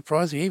 and he's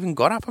surprised he even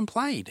got up and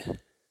played.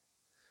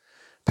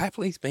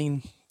 Papley's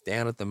been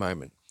down at the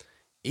moment.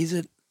 Is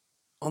it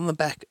on the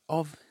back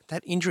of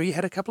that injury he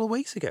had a couple of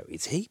weeks ago?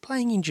 Is he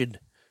playing injured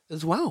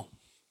as well?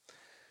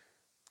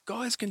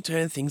 Guys can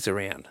turn things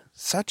around,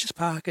 such as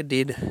Parker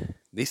did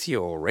this year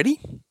already.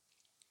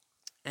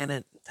 And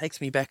it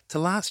takes me back to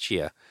last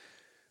year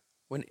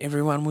when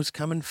everyone was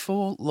coming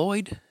for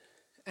Lloyd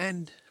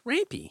and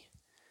Rampy.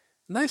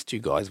 And those 2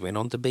 guys went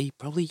on to be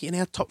probably in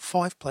our top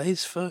 5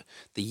 players for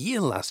the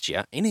year last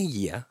year, in a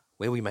year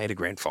where we made a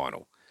grand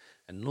final.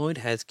 And Lloyd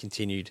has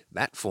continued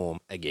that form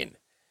again.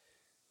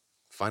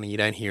 Funny you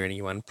don't hear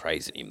anyone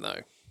praising him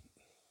though.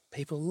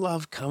 People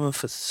love coming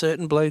for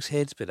certain blokes'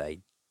 heads, but they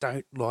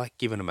don't like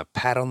giving them a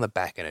pat on the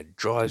back, and it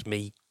drives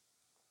me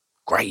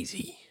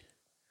crazy.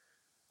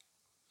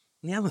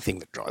 And the other thing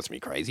that drives me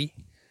crazy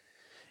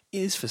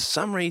is, for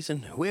some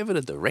reason, whoever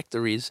the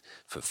director is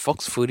for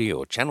Fox Footy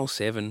or Channel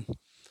 7,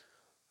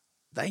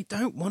 they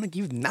don't want to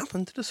give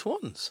nothing to the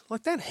Swans.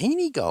 Like that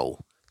Heaney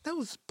goal. That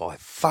was by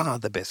far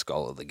the best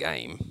goal of the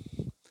game.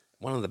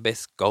 One of the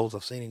best goals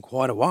I've seen in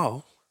quite a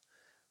while.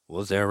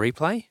 Was there a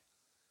replay?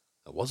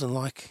 It wasn't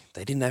like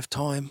they didn't have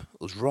time.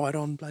 It was right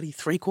on bloody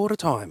 3/4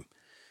 time.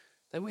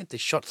 They went to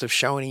shots of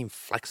showing him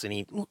flexing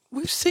him. Look,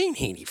 we've seen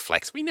Heaney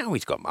flex. We know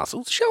he's got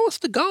muscles. Show us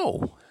the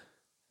goal.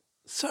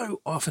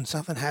 So often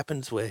something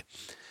happens where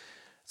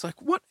it's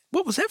like, what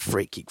was that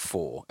free kick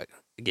for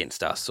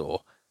against us?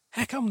 Or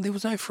how come there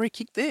was no free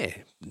kick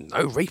there?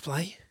 No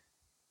replay.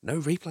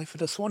 No replay for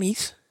the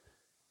Swannies.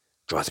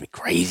 Drives me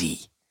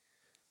crazy.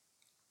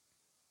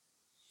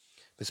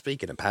 But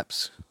speaking of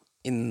Paps,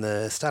 in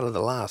the start of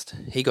the last,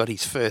 he got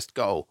his first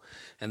goal,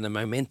 and the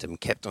momentum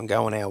kept on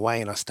going our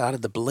way, and I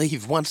started to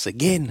believe once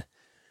again,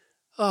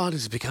 this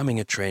is becoming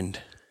a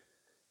trend.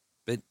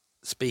 But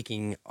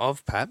speaking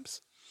of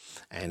Paps,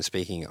 and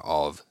speaking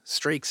of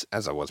streaks,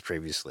 as I was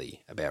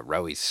previously about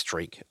Rowy's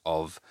streak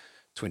of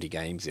 20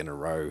 games in a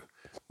row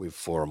with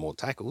 4 or more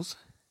tackles,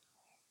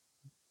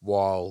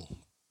 while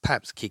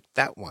Paps kicked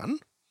that one,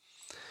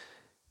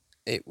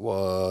 it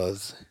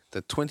was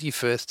the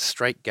 21st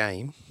straight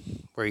game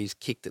where he's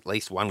kicked at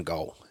least 1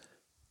 goal.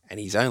 And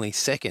he's only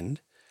second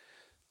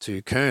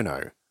to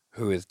Curnow,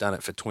 who has done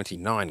it for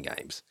 29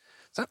 games.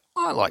 So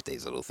I like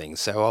these little things,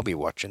 so I'll be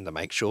watching to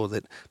make sure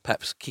that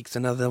Paps kicks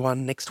another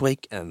one next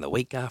week, and the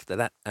week after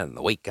that, and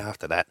the week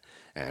after that,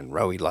 and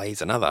Rowie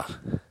lays another,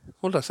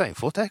 what did I say,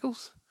 4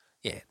 tackles?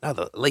 Yeah,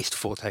 at least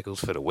 4 tackles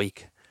for the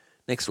week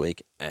next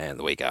week, and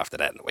the week after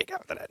that, and the week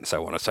after that, and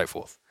so on and so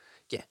forth.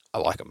 Yeah, I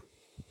like them.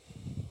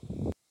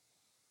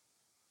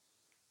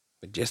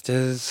 But just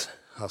as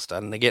I was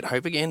starting to get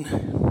hope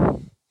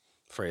again,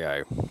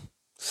 Freo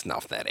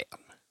snuffed that out.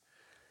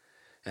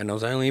 And it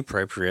was only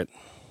appropriate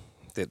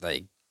that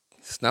they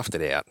snuffed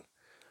it out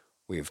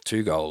with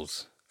 2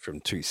 goals from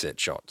 2 set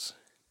shots.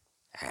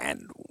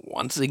 And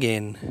once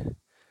again,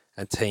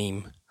 a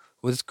team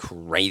was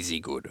crazy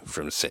good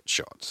from set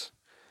shots.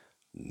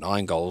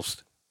 9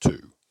 goals,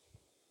 2.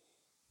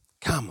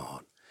 Come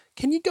on.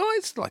 Can you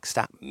guys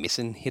start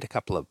missing, hit a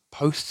couple of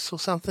posts or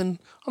something?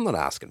 I'm not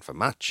asking for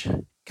much.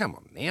 Come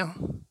on now.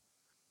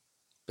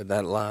 But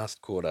that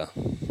last quarter,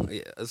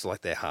 it's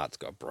like their hearts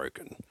got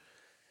broken.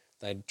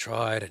 They'd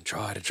tried and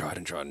tried and tried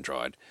and tried and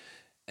tried.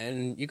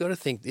 And you got to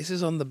think, this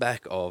is on the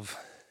back of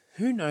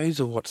who knows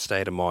of what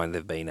state of mind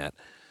they've been at.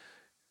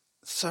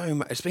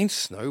 So it's been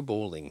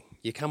snowballing.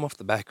 You come off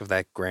the back of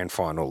that grand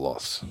final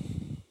loss.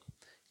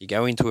 You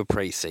go into a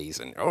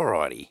pre-season.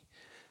 Alrighty.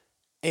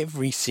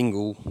 Every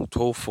single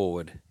tall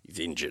forward is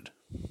injured.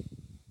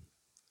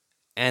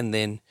 And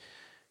then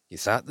you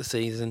start the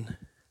season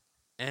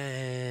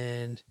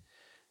and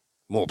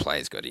more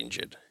players got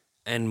injured.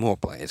 And more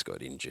players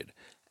got injured.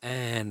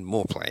 And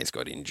more players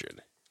got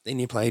injured. Then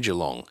you play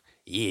Geelong.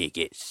 Yeah,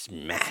 get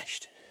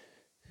smashed.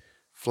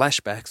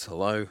 Flashbacks,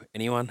 hello,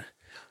 anyone?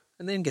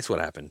 And then guess what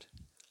happened?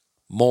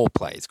 More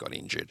players got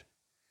injured.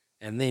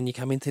 And then you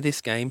come into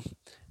this game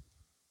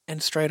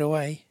and straight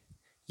away,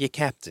 your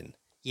captain,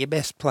 your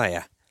best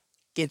player,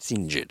 gets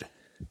injured.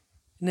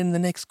 And in the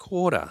next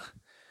quarter,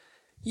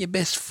 your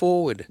best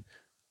forward,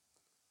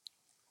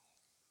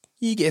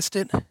 you guessed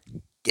it,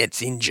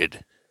 gets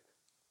injured.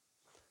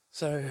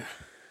 So,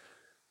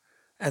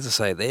 as I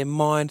say, their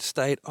mind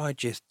state, I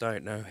just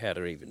don't know how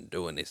they're even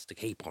doing this, to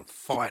keep on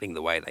fighting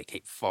the way they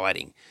keep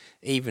fighting.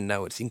 Even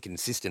though it's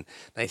inconsistent,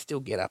 they still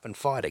get up and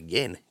fight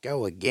again,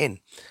 go again.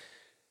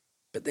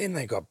 But then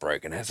they got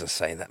broken, as I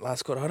say, in that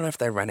last quarter. I don't know if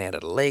they ran out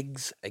of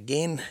legs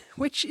again,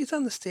 which is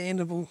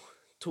understandable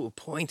to a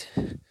point,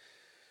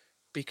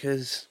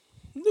 because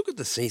look at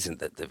the season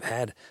that they've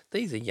had.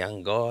 These are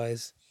young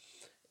guys,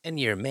 and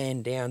you're a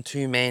man down,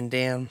 2 man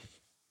down.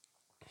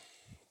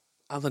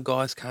 Other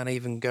guys can't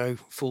even go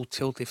full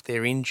tilt if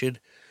they're injured.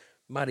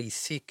 Muddy's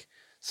sick,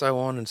 so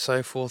on and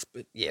so forth.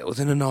 But yeah, it was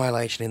an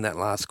annihilation in that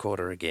last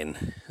quarter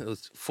again. It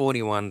was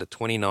 41 to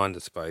 29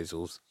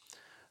 disposals,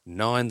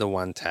 9 to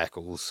 1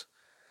 tackles.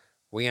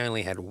 We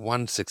only had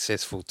 1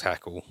 successful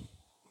tackle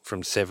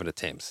from 7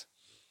 attempts.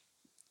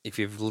 If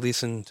you've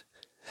listened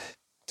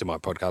to my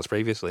podcast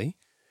previously,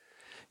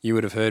 you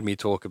would have heard me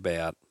talk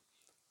about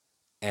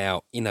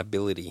our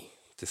inability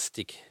to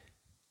stick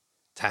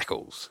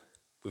tackles.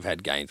 We've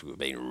had games where we've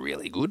been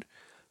really good,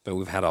 but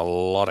we've had a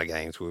lot of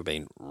games where we've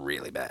been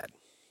really bad.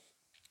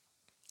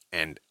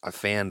 And I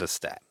found a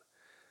stat.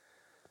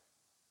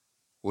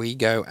 We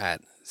go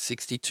at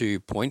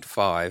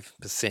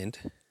 62.5%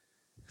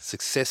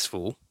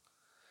 successful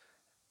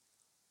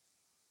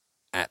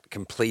at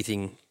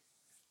completing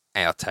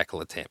our tackle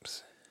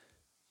attempts,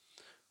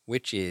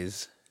 which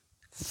is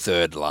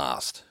third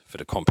last for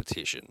the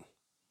competition.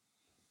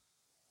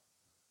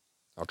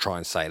 I'll try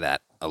and say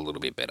that a little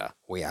bit better.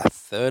 We are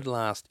third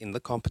last in the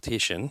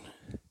competition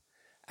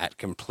at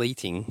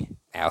completing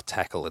our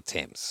tackle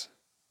attempts.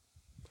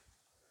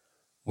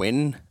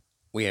 When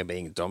we are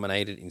being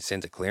dominated in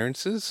centre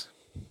clearances,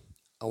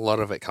 a lot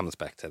of it comes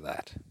back to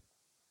that.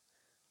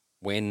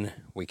 When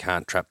we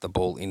can't trap the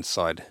ball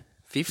inside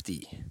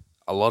 50,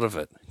 a lot of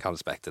it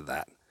comes back to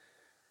that.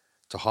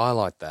 To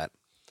highlight that,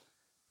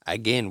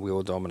 again, we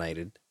were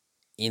dominated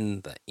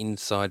in the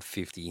inside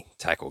 50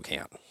 tackle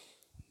count,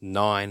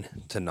 9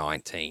 to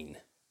 19.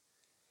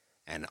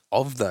 And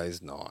of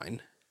those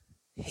 9,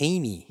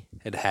 Heaney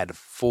had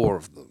 4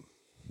 of them.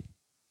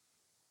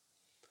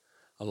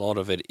 A lot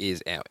of it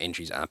is our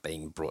entries aren't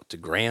being brought to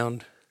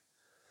ground.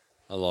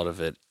 A lot of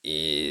it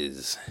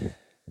is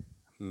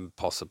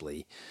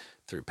possibly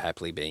through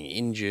Papley being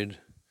injured.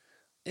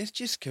 It's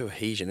just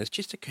cohesion. It's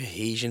just a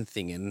cohesion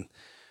thing. And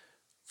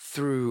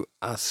through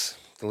us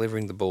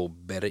delivering the ball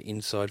better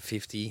inside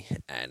 50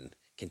 and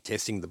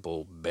contesting the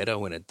ball better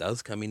when it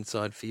does come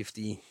inside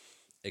 50,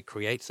 it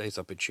creates those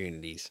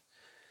opportunities.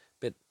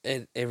 But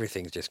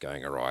everything's just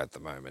going awry at the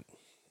moment.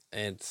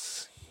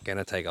 It's going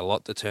to take a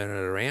lot to turn it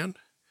around,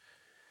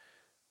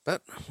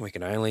 but we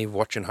can only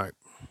watch and hope.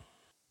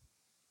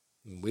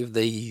 With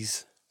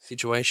these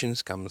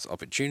situations comes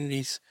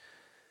opportunities.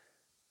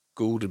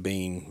 Gould had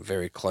been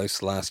very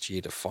close last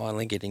year to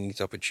finally getting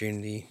his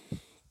opportunity,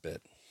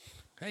 but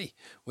hey,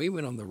 we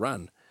went on the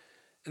run.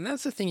 And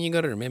that's the thing you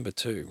got to remember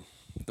too.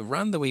 The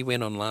run that we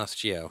went on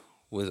last year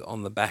was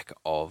on the back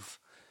of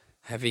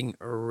having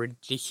a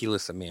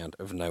ridiculous amount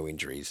of no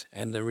injuries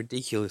and the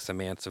ridiculous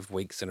amounts of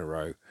weeks in a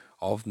row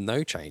of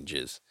no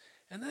changes.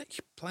 And that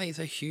plays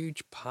a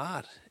huge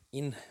part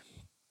in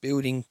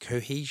building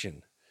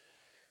cohesion.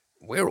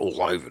 We're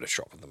all over the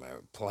shop at the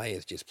moment.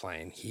 Players just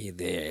playing here,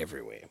 there,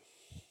 everywhere.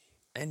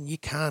 And you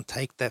can't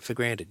take that for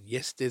granted.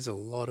 Yes, there's a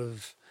lot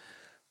of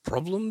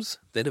problems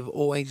that have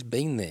always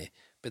been there,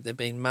 but they've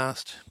been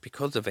masked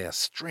because of our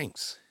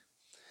strengths.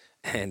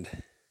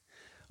 And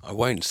I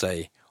won't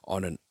say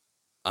on an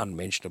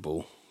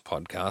unmentionable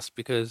podcast,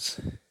 because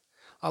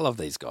I love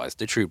these guys,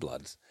 the True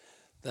Bloods,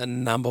 the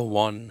number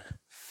 1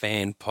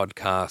 fan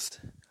podcast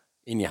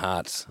in your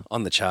hearts,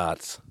 on the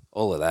charts,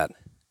 all of that.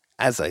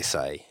 As they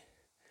say,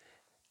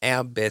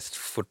 our best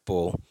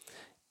football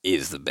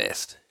is the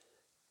best.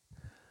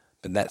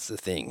 But that's the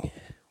thing.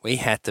 We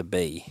had to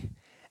be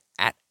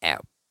at our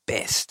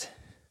best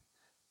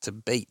to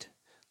beat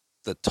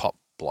the top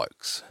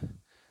blokes.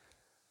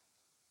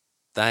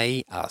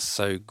 They are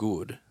so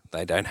good,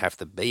 they don't have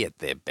to be at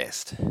their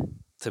best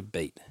to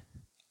beat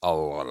a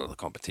lot of the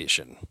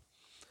competition.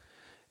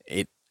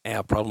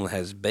 Our problem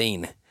has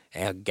been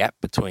our gap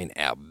between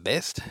our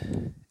best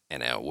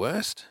and our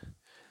worst,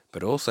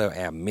 but also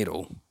our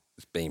middle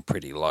has been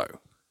pretty low.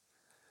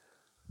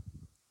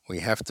 We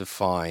have to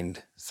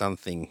find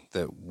something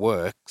that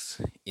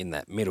works in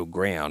that middle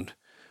ground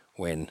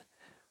when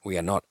we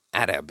are not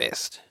at our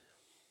best.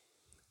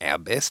 Our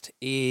best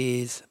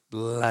is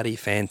bloody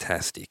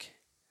fantastic,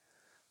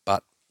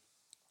 but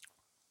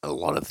a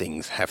lot of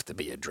things have to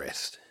be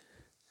addressed.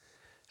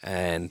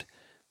 And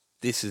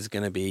this is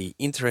going to be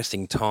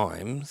interesting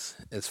times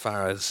as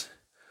far as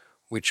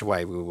which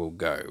way we will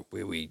go.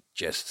 Will we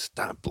just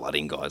start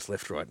blooding guys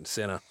left, right and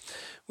centre,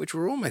 which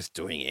we're almost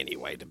doing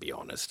anyway, to be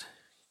honest.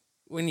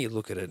 When you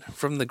look at it,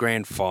 from the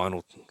grand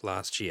final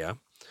last year,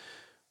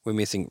 we're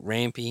missing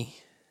Rampy,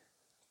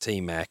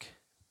 T-Mac,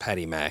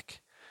 Paddy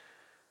Mac,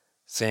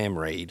 Sam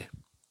Reid.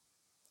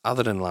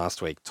 Other than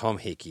last week, Tom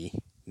Hickey.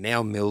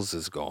 Now Mills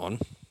is gone.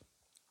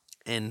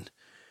 And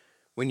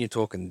when you're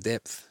talking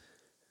depth,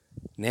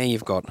 Now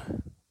you've got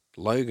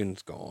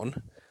Logan's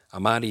gone,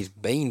 Amadi's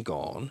been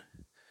gone,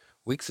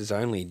 Wicks has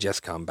only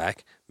just come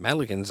back,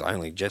 Maligan's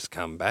only just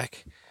come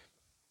back.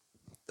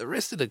 The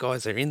rest of the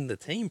guys are in the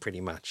team pretty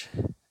much.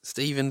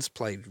 Stevens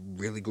played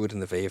really good in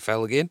the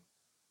VFL again.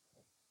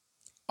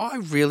 I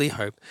really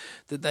hope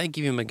that they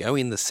give him a go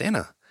in the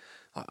centre.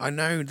 I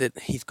know that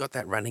he's got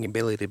that running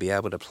ability to be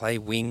able to play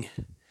wing,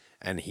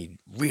 and he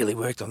really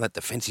worked on that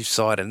defensive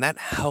side, and that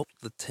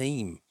helped the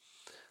team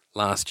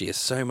last year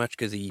so much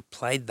because he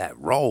played that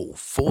role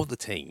for the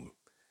team,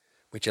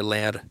 which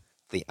allowed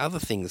the other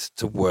things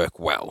to work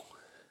well.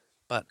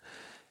 But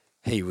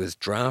he was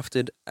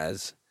drafted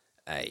as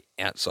a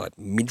outside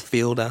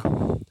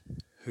midfielder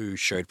who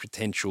showed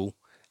potential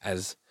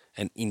as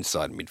an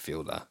inside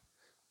midfielder.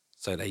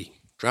 So they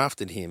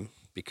drafted him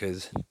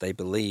because they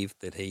believed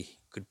that he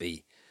could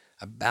be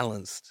a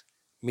balanced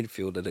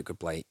midfielder that could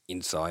play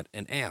inside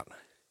and out.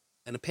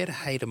 And a pet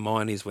hate of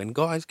mine is when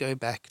guys go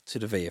back to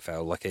the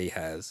VFL like he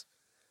has,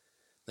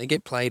 they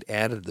get played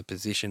out of the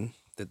position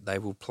that they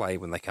will play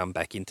when they come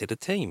back into the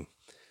team.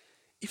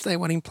 If they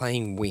want him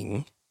playing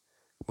wing,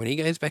 when he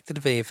goes back to the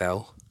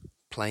VFL,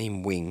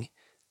 playing wing,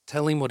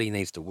 tell him what he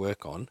needs to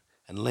work on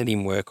and let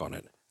him work on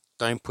it.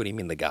 Don't put him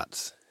in the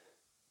guts.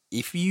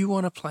 If you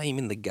want to play him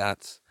in the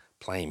guts,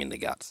 play him in the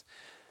guts.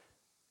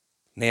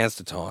 Now's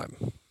the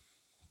time.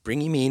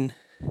 Bring him in,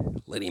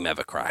 let him have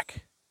a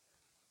crack.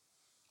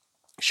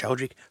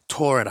 Sheldrick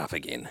tore it up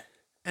again.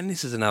 And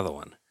this is another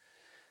one.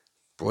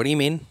 Brought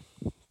him in,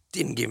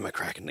 didn't give him a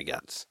crack in the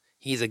guts.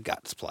 He's a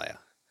guts player.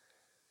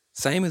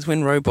 Same as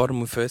when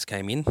Rowbottom first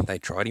came in, they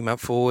tried him up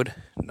forward,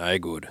 no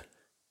good.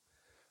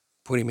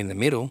 Put him in the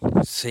middle,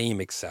 see him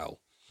excel.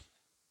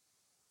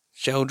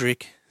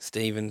 Sheldrick,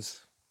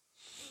 Stevens,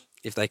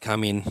 if they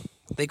come in,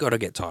 they got to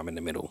get time in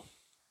the middle.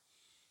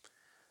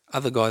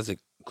 Other guys that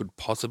could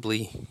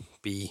possibly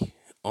be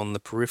on the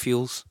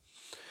peripherals,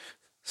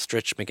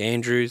 Stretch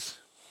McAndrews,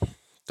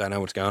 don't know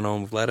what's going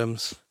on with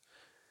Adams.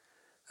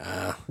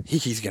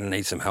 Hickey's going to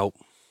need some help.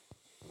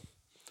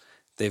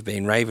 They've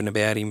been raving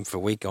about him for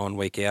week on,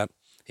 week out.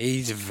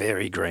 He's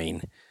very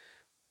green,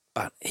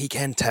 but he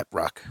can tap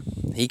ruck.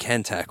 He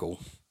can tackle.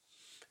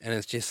 And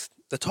it's just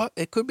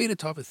it could be the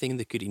type of thing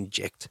that could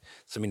inject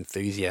some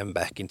enthusiasm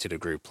back into the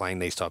group, playing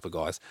these type of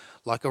guys,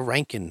 like a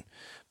Rankin.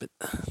 But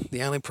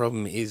the only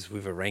problem is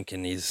with a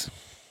Rankin is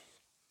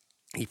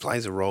he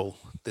plays a role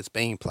that's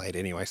being played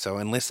anyway. So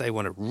unless they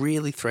want to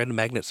really throw the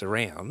magnets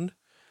around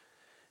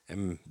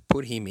and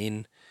put him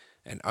in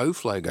and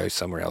Oflo goes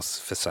somewhere else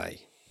for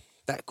say,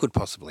 that could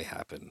possibly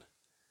happen.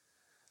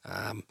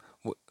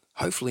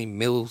 Hopefully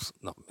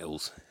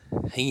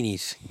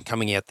Heaney's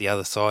coming out the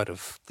other side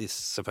of this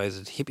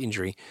supposed hip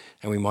injury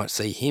and we might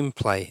see him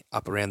play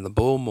up around the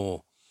ball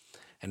more.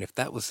 And if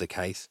that was the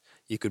case,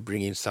 you could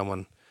bring in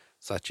someone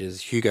such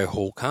as Hugo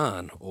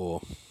Hall-Khan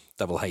or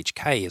Double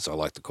HK as I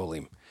like to call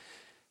him.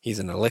 He's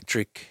an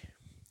electric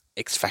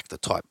X-Factor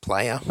type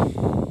player.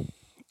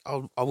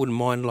 I wouldn't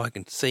mind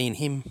seeing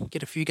him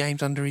get a few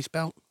games under his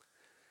belt.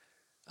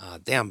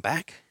 Down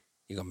back,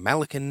 you got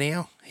Malikan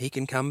now. He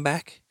can come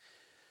back.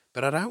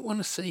 But I don't want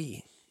to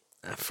see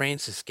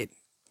Francis get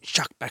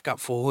chucked back up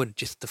forward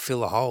just to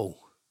fill a hole.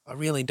 I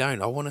really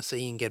don't. I want to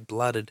see him get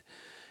blooded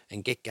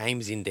and get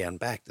games in down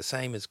back, the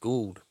same as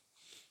Gould.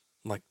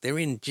 They're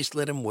in, just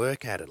let him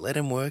work at it. Let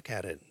him work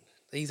at it.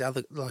 These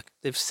other,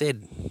 they've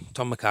said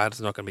Tom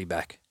McCarter's not going to be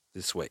back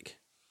this week.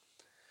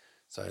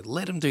 So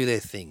let them do their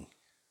thing.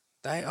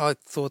 I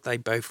thought they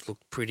both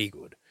looked pretty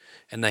good.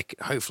 And they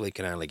hopefully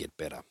can only get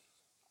better.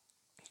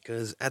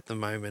 Because at the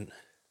moment,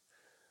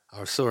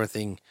 I saw a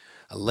thing,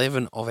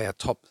 11 of our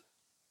top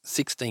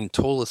 16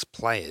 tallest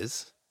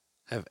players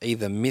have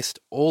either missed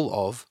all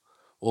of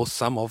or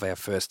some of our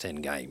first 10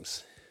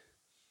 games.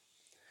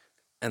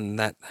 And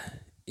that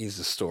is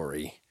the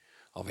story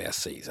of our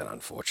season,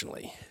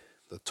 unfortunately.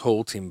 The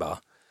tall timber,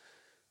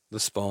 the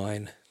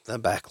spine, the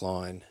back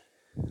line,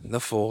 the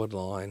forward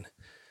line,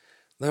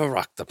 the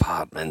ruck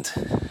department.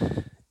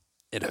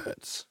 It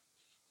hurts.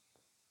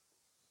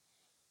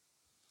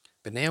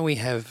 But now we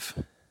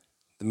have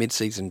the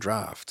mid-season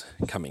draft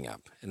coming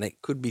up, and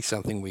that could be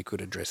something we could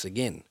address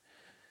again,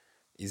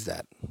 is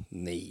that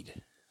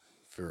need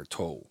for a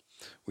tall.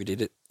 We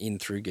did it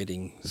through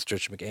getting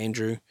Stretch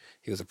McAndrew.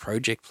 He was a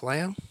project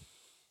player.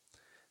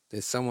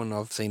 There's someone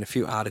I've seen a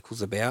few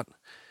articles about,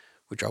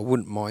 which I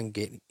wouldn't mind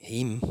getting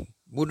him.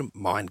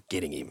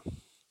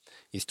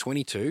 He's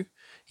 22.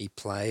 He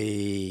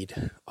played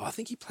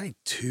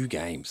 2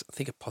 games. I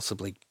think it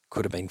possibly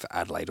could have been for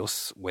Adelaide or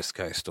West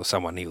Coast or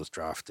someone he was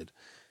drafted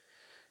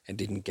and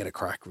didn't get a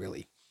crack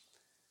really.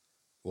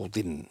 Well,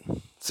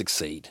 didn't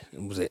succeed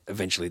and was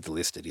eventually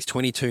delisted. He's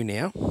 22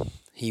 now.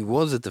 He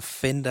was a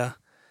defender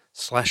 /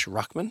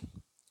 ruckman.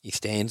 He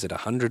stands at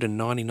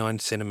 199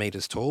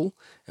 centimetres tall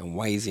and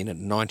weighs in at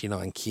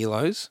 99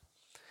 kilos.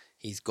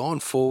 He's gone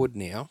forward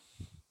now,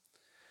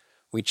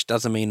 which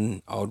doesn't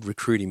mean I would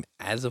recruit him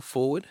as a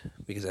forward,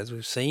 because as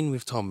we've seen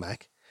with Tom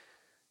Mack,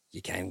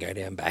 you can go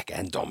down back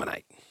and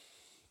dominate.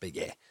 But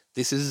yeah,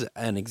 this is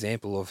an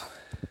example of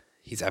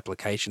his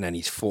application and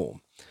his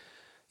form.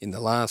 In the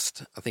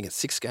last, I think it's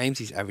 6 games,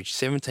 he's averaged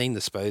 17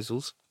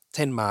 disposals,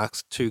 10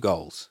 marks, 2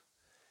 goals.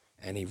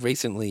 And he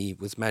recently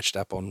was matched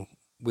up on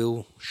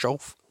Will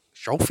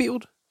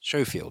Schofield,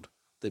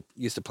 that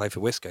used to play for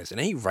West Coast. And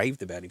he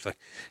raved about him. He's like,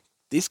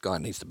 this guy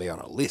needs to be on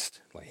a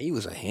list. Like, he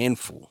was a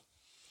handful.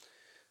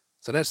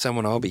 So that's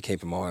someone I'll be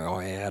keeping my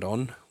eye out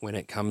on when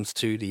it comes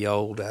to the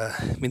old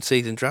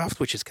mid-season draft,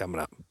 which is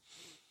coming up.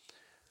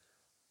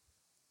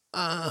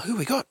 Who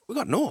we got? We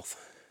got North.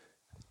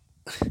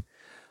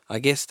 I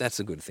guess that's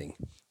a good thing.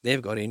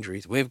 They've got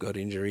injuries. We've got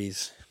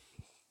injuries.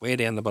 We're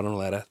down the bottom of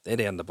the ladder. They're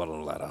down the bottom of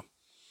the ladder.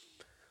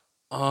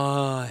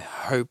 I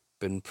hope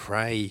and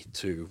pray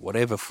to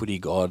whatever footy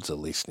gods are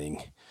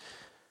listening,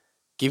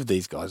 give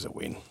these guys a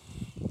win.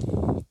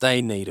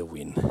 They need a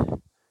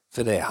win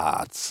for their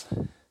hearts,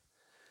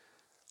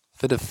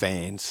 for the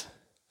fans,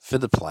 for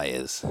the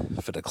players,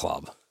 for the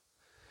club.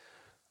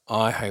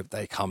 I hope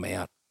they come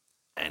out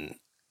and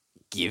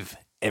give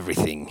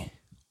everything,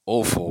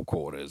 all 4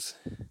 quarters,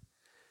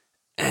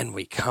 and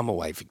we come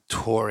away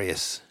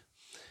victorious.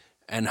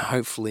 And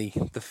hopefully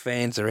the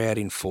fans are out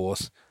in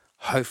force.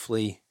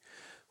 Hopefully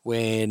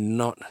we're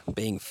not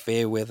being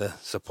fair weather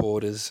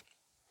supporters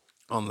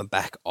on the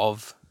back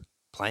of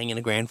playing in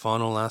a grand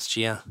final last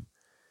year.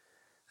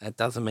 That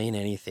doesn't mean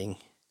anything,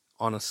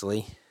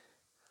 honestly.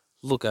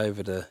 Look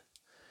over the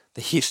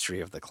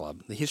history of the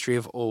club, the history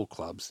of all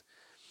clubs.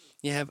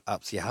 You have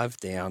ups, you have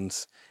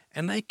downs,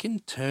 and they can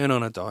turn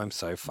on a dime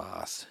so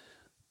fast.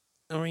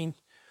 I mean,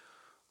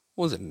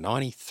 what was it,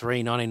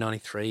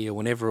 1993, or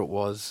whenever it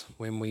was,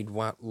 when we'd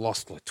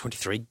lost like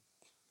 23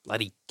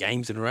 bloody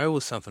games in a row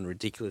or something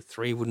ridiculous,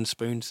 3 wooden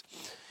spoons.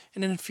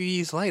 And then a few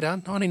years later,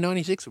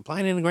 1996, we're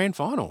playing in the grand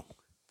final.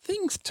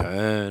 Things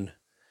turn.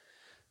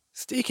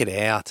 Stick it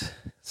out.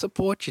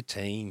 Support your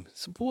team.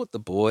 Support the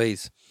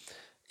boys.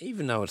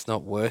 Even though it's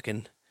not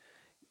working,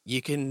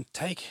 you can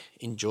take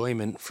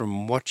enjoyment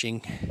from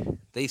watching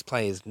these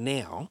players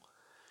now,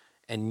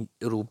 and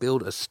it'll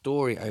build a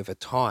story over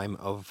time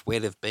of where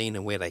they've been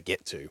and where they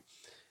get to.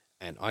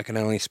 And I can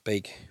only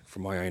speak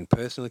from my own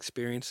personal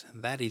experience.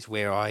 That is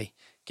where I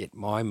get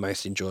my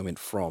most enjoyment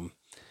from,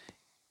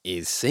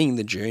 is seeing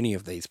the journey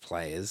of these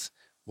players,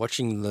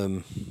 watching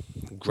them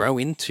grow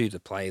into the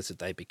players that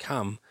they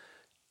become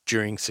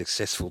during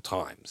successful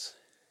times.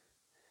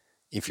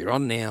 If you're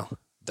on now,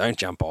 don't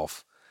jump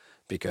off,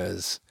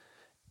 because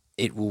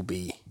it will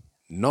be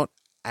not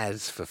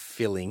as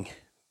fulfilling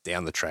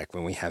down the track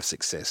when we have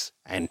success.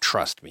 And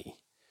trust me,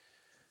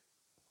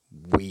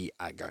 we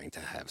are going to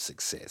have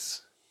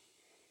success.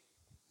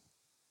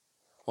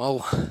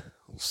 Well,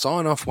 I'll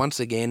sign off once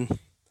again.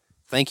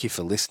 Thank you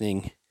for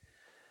listening,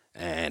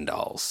 and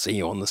I'll see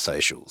you on the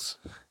socials.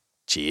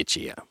 Cheer,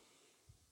 cheer.